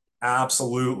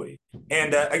Absolutely.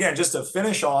 And again, just to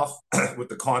finish off with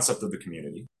the concept of the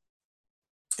community,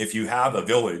 if you have a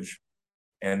village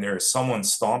and there's someone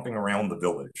stomping around the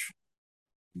village,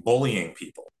 bullying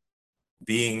people,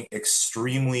 being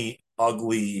extremely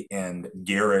ugly and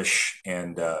garish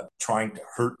and trying to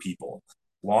hurt people,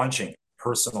 launching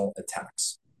personal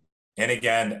attacks. And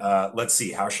again, let's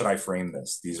see, how should I frame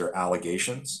this? These are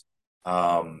allegations.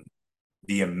 Um,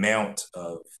 the amount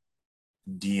of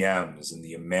DMs and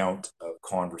the amount of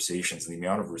conversations and the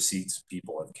amount of receipts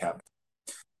people have kept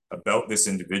about this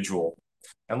individual.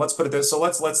 And let's put it this. So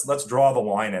let's draw the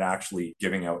line at actually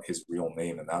giving out his real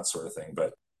name and that sort of thing.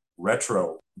 But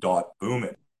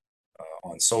retro.boomin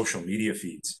on social media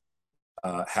feeds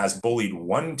has bullied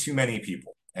one too many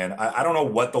people. And I don't know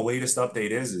what the latest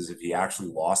update is if he actually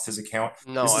lost his account.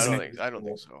 No, This is an I don't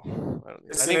think so.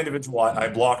 this is an individual I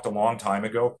blocked a long time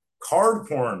ago. Card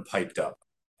porn piped up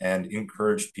and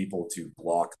encouraged people to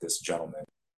block this gentleman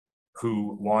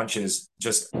who launches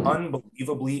just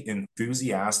unbelievably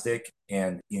enthusiastic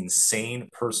and insane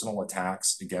personal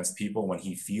attacks against people when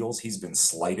he feels he's been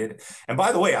slighted. And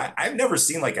by the way, I've never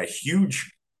seen like a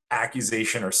huge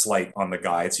accusation or slight on the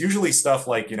guy. It's usually stuff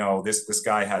like, this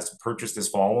guy has purchased his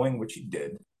following, which he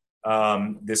did.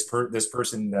 This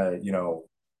person,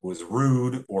 was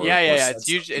rude or Yeah. said It's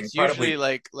usually something incredibly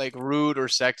like rude or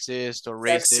sexist or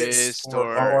sexist racist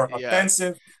or or yeah,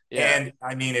 offensive. yeah, And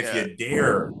I mean, yeah.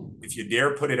 if you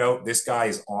dare put it out, this guy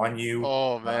is on you.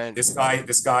 Oh man. This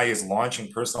guy is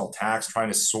launching personal attacks, trying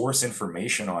to source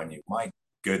information on you. My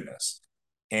goodness.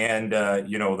 And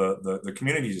the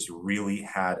community just really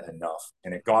had enough,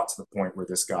 and it got to the point where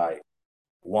this guy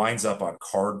winds up on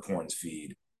card porn's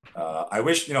feed. I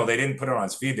wish they didn't put it on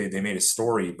his feed. They made a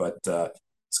story, but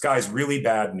this guy's really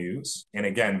bad news. And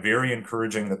again, very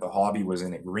encouraging that the hobby was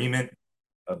in agreement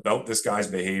about this guy's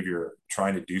behavior,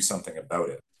 trying to do something about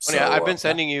it. Funny, So I've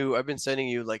been sending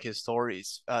you like his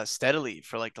stories steadily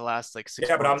for like the last like six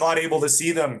yeah, but I'm months. not able to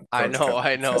see them, Coach Co,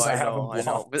 because I have them I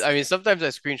know. But blocked. I mean, sometimes I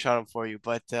screenshot them for you.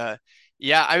 But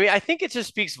yeah, I mean, I think it just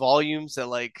speaks volumes that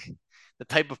like the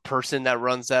type of person that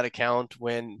runs that account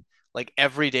when like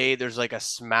every day there's like a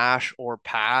smash or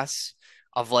pass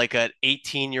of like an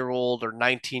 18-year-old or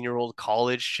 19-year-old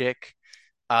college chick.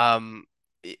 Um,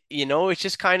 it's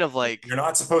just kind of You're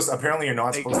not supposed. Apparently, you're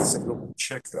not like supposed to say the word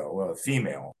chick though,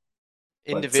 female.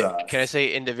 But can I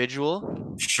say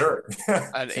individual? sure,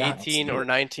 An yeah, 18 or absolutely.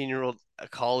 19-year-old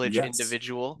college Yes,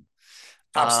 individual.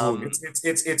 absolutely. Um,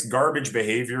 It's garbage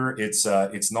behavior. It's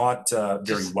not very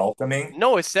just welcoming.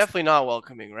 no, it's definitely not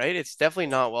welcoming, right? It's definitely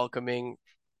not welcoming.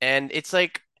 And it's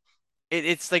like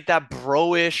it's like that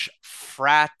bro-ish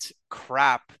frat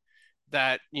crap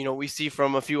that, we see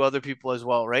from a few other people as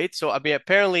well, right? So I mean,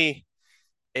 apparently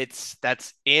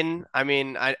that's in. I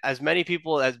mean, as many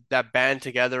people as that band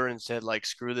together and said like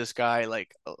screw this guy,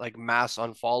 like mass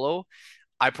unfollow.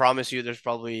 I promise you, there's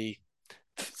probably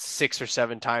six or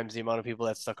seven times the amount of people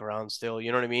that stuck around still.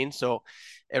 You know what I mean? So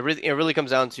it really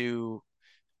comes down to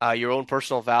your own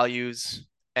personal values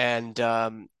and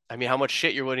I mean how much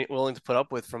shit you're willing to put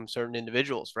up with from certain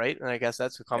individuals, right? And I guess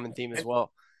that's a common theme as And,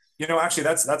 well. actually,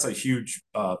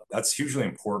 that's hugely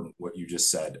important what you just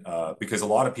said, because a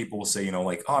lot of people will say,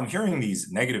 like, oh, I'm hearing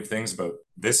these negative things about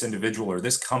this individual or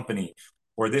this company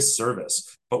or this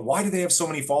service, but why do they have so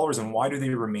many followers and why do they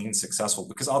remain successful?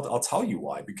 Because I'll tell you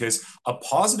why. Because a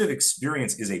positive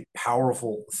experience is a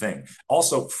powerful thing.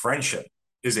 Also, friendship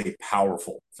is a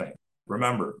powerful thing.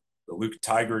 Remember, the Luke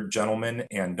Tiger gentleman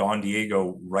and Don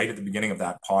Diego, right at the beginning of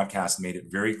that podcast, made it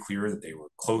very clear that they were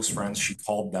close friends. She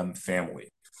called them family.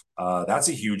 That's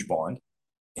a huge bond,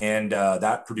 and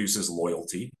that produces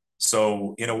loyalty.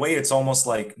 So, in a way, it's almost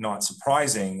like not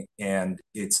surprising, and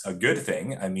it's a good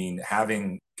thing. I mean,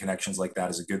 having connections like that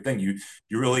is a good thing. You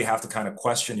really have to kind of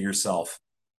question yourself.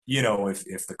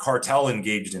 If the cartel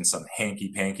engaged in some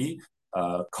hanky panky,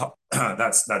 uh,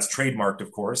 that's trademarked,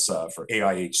 of course, for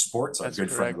AIH Sports, our That's good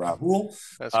friend correct. Rahul.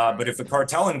 That's But if correct. the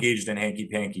cartel engaged in hanky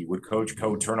panky, would Coach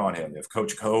Co turn on him? If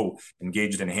Coach Co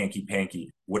engaged in hanky panky,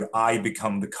 would I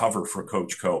become the cover for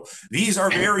Coach Co? These are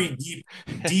very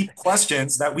deep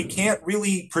questions that we can't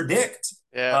really predict.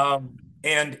 Yeah.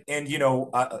 And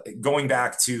going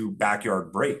back to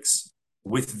Backyard Breaks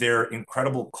with their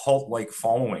incredible cult-like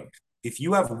following, if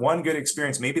you have one good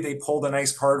experience, maybe they pulled a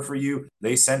nice card for you,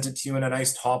 they sent it to you in a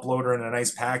nice top loader and a nice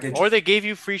package. Or they gave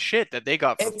you free shit that they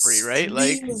got for free, right?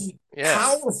 Like, Extremely yeah.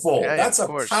 powerful. Yeah, That's of a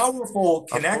course. powerful Of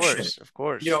connection. course. Of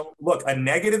course. Look, a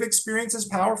negative experience is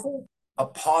powerful. A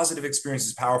positive experience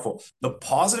is powerful. The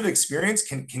positive experience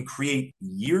can create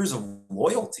years of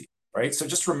loyalty, right? So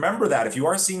just remember that if you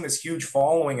are seeing this huge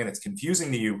following and it's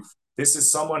confusing to you, this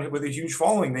is someone with a huge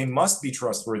following. They must be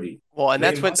trustworthy. Well, and They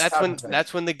that's when must that's have when integrity.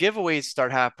 that's when the giveaways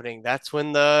start happening. That's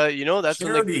when the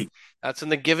Charity, that's when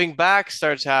the giving back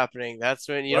starts happening. That's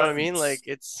when you know what I mean? right? Like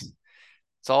it's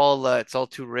all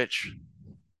too rich.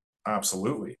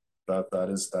 Absolutely. That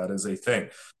is a thing.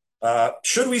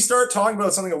 Should we start talking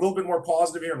about something a little bit more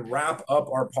positive here and wrap up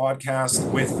our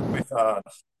podcast with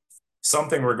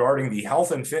something regarding the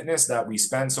health and fitness that we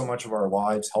spend so much of our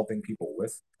lives helping people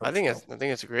with, Coach? I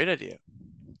think it's a great idea.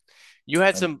 And You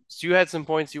had some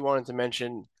points you wanted to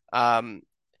mention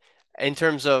in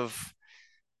terms of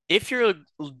if you're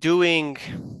doing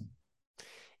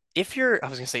if you're I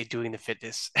was gonna say doing the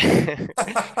fitness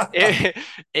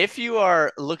if you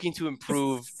are looking to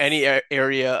improve any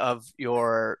area of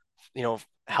your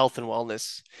health and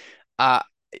wellness, uh,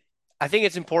 I think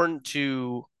it's important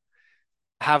to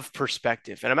have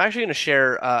perspective. And I'm actually going to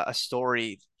share a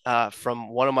story from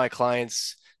one of my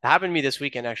clients that happened to me this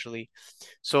weekend, actually.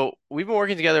 So we've been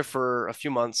working together for a few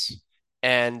months,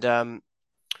 and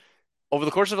over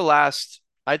the course of the last,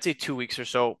 I'd say 2 weeks or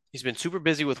so, he's been super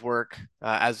busy with work,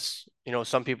 as you know,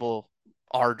 some people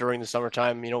are during the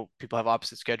summertime. You know, people have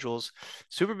opposite schedules.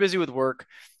 Super busy with work.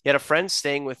 He had a friend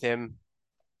staying with him,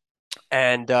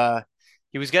 and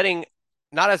he was getting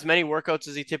not as many workouts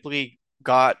as he typically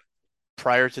got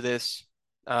prior to this.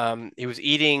 He was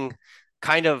eating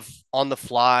kind of on the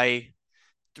fly.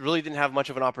 Really didn't have much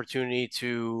of an opportunity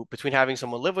to between having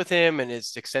someone live with him and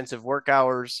his extensive work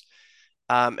hours.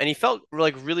 And he felt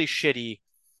like really shitty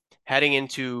heading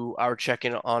into our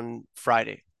check-in on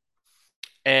Friday.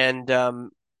 And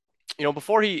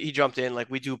before he jumped in, like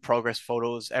we do progress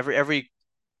photos. Every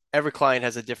client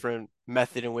has a different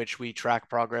method in which we track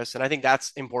progress, and I think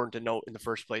that's important to note in the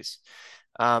first place.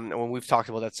 And when we've talked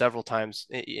about that several times,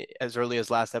 as early as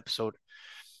last episode.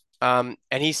 And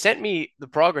he sent me the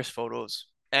progress photos,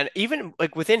 and even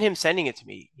like within him sending it to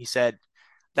me, he said,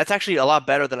 "That's actually a lot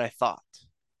better than I thought."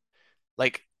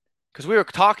 Like, because we were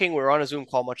talking, we were on a Zoom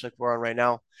call, much like we're on right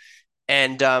now,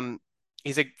 and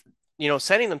he's like,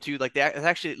 sending them to you, like it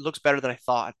actually looks better than I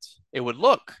thought it would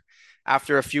look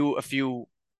after a few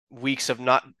weeks of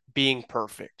not being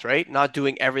perfect, right? Not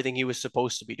doing everything he was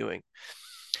supposed to be doing.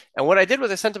 And what I did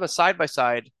was I sent him a side by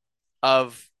side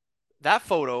of that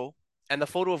photo and the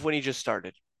photo of when he just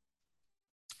started.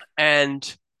 And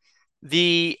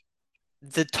the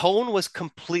the tone was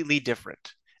completely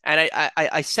different. And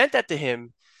I sent that to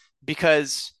him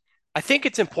because I think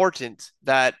it's important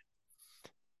that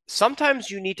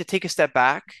sometimes you need to take a step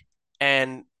back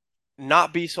and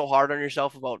not be so hard on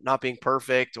yourself about not being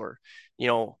perfect or,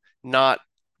 not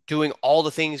doing all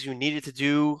the things you needed to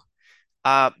do.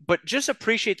 But just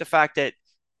appreciate the fact that,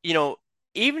 you know,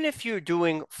 even if you're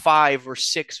doing 5 or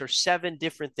 6 or 7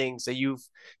 different things that you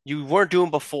weren't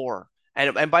doing before,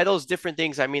 and by those different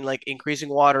things, I mean like increasing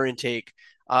water intake,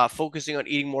 focusing on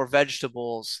eating more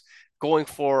vegetables, going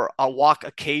for a walk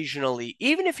occasionally,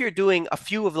 even if you're doing a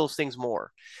few of those things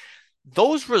more,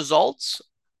 those results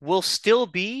will still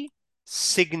be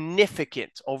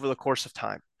significant over the course of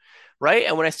time. Right.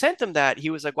 And when I sent him that, he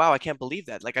was like, wow, I can't believe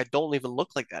that. Like, I don't even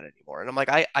look like that anymore. And I'm like,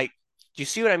 do you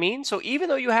see what I mean? So even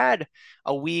though you had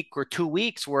a week or 2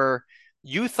 weeks where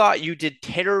you thought you did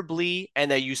terribly and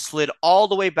that you slid all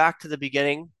the way back to the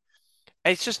beginning,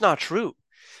 it's just not true.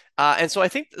 And so I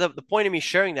think the point of me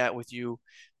sharing that with you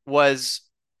was,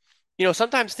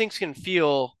 sometimes things can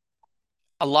feel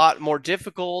a lot more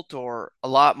difficult or uh,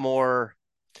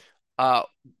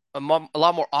 a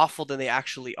lot more awful than they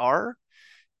actually are.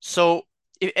 So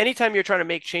if anytime you're trying to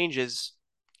make changes,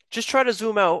 just try to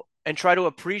zoom out and try to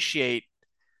appreciate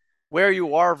where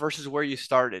you are versus where you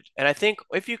started. And I think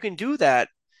if you can do that,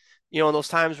 in those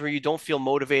times where you don't feel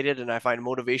motivated, and I find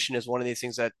motivation is one of these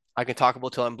things that I can talk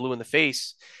about till I'm blue in the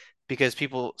face because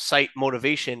people cite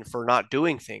motivation for not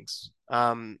doing things.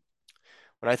 When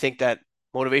I think that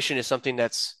motivation is something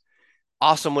that's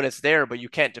awesome when it's there, but you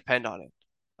can't depend on it.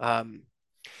 Um,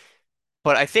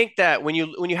 But I think that when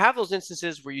you have those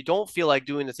instances where you don't feel like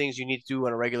doing the things you need to do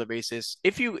on a regular basis,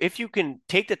 if you can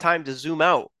take the time to zoom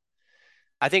out,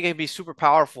 I think it'd be super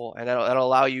powerful, and that'll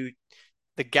allow you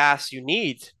the gas you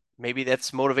need. Maybe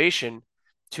that's motivation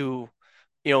to,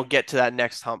 get to that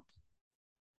next hump.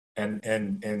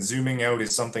 and zooming out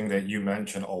is something that you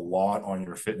mention a lot on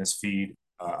your fitness feed.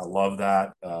 I love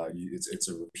that. It's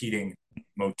a repeating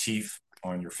motif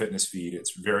on your fitness feed.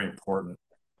 It's very important.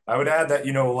 I would add that,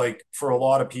 like for a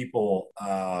lot of people,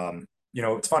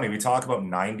 it's funny, we talk about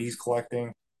 90s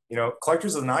collecting.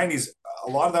 Collectors of the 90s, a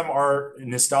lot of them are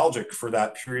nostalgic for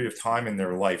that period of time in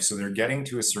their life. So they're getting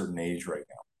to a certain age right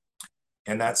now.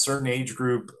 And that certain age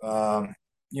group,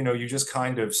 you just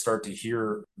kind of start to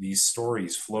hear these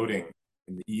stories floating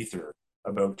in the ether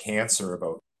about cancer,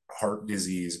 about heart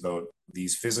disease, about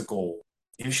these physical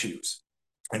issues.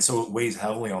 And so it weighs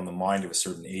heavily on the mind of a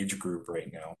certain age group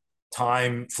right now.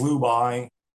 Time flew by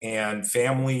and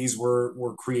families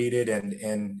were created,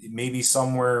 and maybe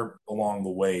somewhere along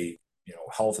the way,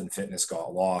 health and fitness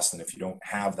got lost. And if you don't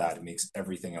have that, it makes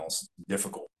everything else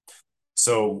difficult.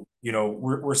 So,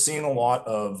 we're seeing a lot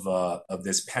of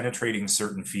this penetrating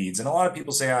certain feeds, and a lot of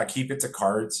people say, keep it to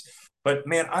cards. But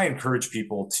man, I encourage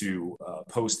people to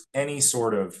post any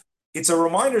sort of. It's a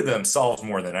reminder to themselves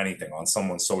more than anything on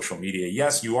someone's social media.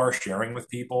 Yes, you are sharing with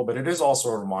people, but it is also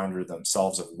a reminder to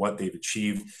themselves of what they've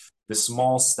achieved. The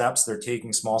small steps they're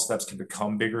taking, small steps can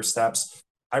become bigger steps.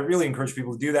 I really encourage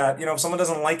people to do that. If someone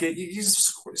doesn't like it, you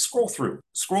just scroll through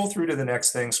to the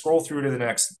next thing, scroll through to the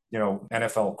next,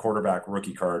 NFL quarterback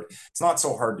rookie card. It's not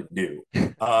so hard to do.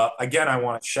 Again, I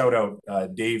want to shout out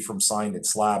Dave from Signed and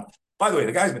Slab. By the way,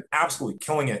 the guy's been absolutely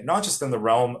killing it, not just in the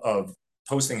realm of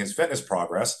posting his fitness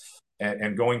progress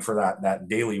and going for that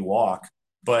daily walk,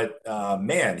 but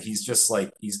man, he's just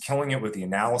like he's killing it with the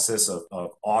analysis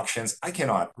of auctions. I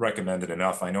cannot recommend it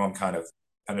enough. I know I'm kind of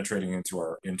penetrating into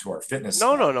our fitness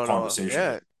No, no, no, no. conversation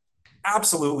Yeah. here.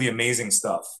 Absolutely amazing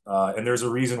stuff, and there's a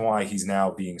reason why he's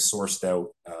now being sourced out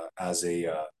as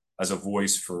a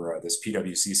voice for this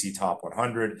PWCC Top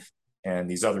 100 and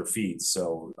these other feeds.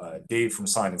 So Dave from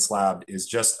Sign and Slab is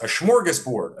just a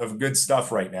smorgasbord of good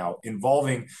stuff right now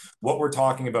involving what we're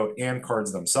talking about and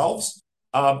cards themselves.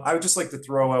 I would just like to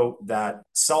throw out that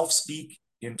self speak,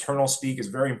 internal speak is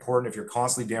very important. If you're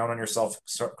constantly down on yourself,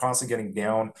 constantly getting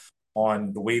down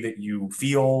on the way that you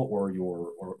feel or your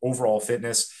or overall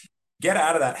fitness, get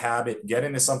out of that habit, get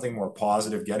into something more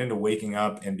positive, get into waking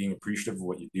up and being appreciative of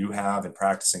what you do have and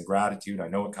practicing gratitude. I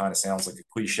know it kind of sounds like a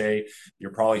cliche.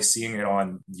 You're probably seeing it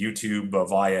on YouTube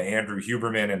via Andrew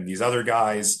Huberman and these other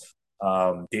guys,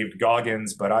 David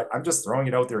Goggins, but I'm just throwing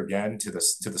it out there again to the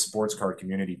sports card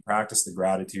community. Practice the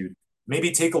gratitude.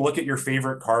 Maybe take a look at your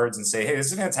favorite cards and say, hey,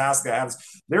 this is fantastic.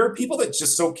 There are people that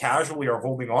just so casually are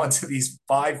holding on to these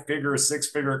 5-figure,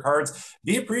 6-figure cards.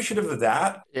 Be appreciative of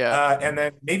that. Yeah. And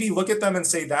then maybe look at them and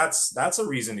say, that's a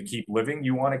reason to keep living.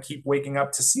 You want to keep waking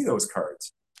up to see those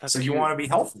cards. That's So you cute. want to be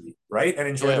healthy, right? And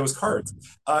enjoy Yeah. those cards.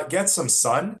 Get some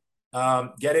sun.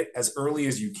 Get it as early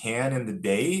as you can in the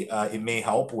day. It may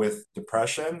help with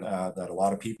depression that a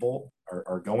lot of people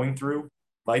are going through.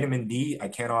 Vitamin D, I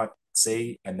cannot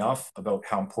say enough about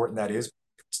how important that is,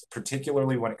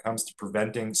 particularly when it comes to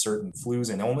preventing certain flus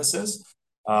and illnesses.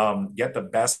 Get the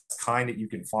best kind that you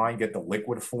can find, get the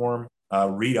liquid form,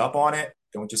 read up on it.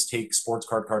 Don't just take Sports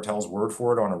Card Cartel's word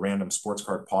for it on a random sports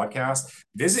card podcast.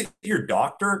 Visit your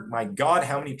doctor. My God,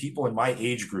 how many people in my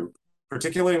age group,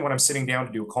 particularly when I'm sitting down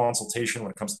to do a consultation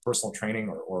when it comes to personal training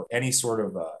or any sort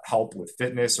of help with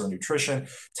fitness or nutrition,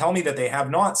 tell me that they have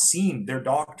not seen their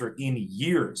doctor in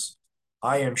years.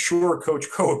 I am sure Coach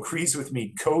Co agrees with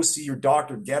me. Go see your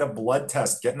doctor, get a blood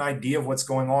test, get an idea of what's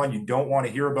going on. You don't want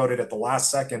to hear about it at the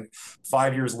last second,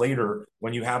 5 years later,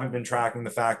 when you haven't been tracking the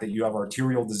fact that you have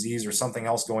arterial disease or something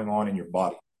else going on in your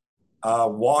body.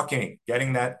 Walking,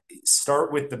 getting that,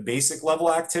 start with the basic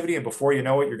level activity. And before you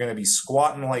know it, you're going to be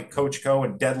squatting like Coach Co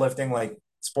and deadlifting like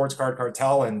Sports Card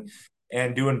Cartel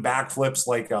and doing backflips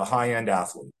like a high end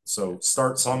athlete. So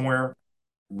start somewhere,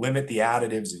 limit the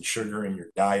additives and sugar in your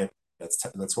diet.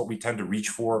 That's what we tend to reach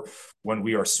for when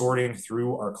we are sorting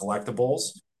through our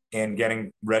collectibles and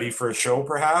getting ready for a show,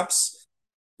 perhaps.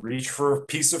 Reach for a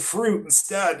piece of fruit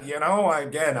instead.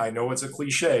 Again, I know it's a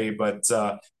cliche, but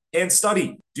and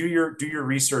study. Do your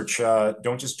research.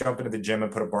 Don't just jump into the gym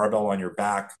and put a barbell on your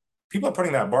back. People are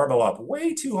putting that barbell up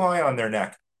way too high on their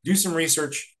neck. Do some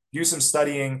research. Do some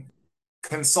studying.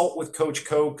 Consult with Coach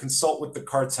Co, consult with the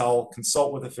cartel,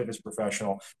 consult with a fitness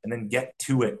professional, and then get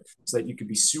to it so that you can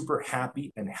be super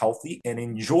happy and healthy and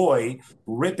enjoy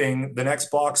ripping the next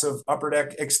box of Upper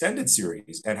Deck Extended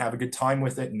Series and have a good time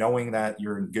with it, knowing that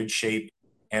you're in good shape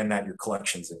and that your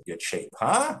collection's in good shape.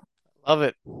 Huh? Love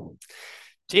it.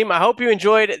 Team, I hope you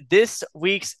enjoyed this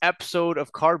week's episode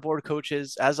of Cardboard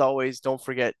Coaches. As always, don't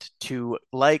forget to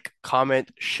like, comment,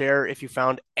 share if you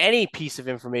found any piece of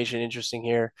information interesting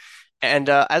here. And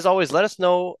as always, let us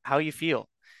know how you feel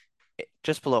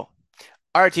just below.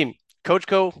 All right, team. Coach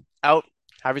Co out.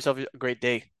 Have yourself a great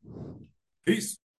day. Peace.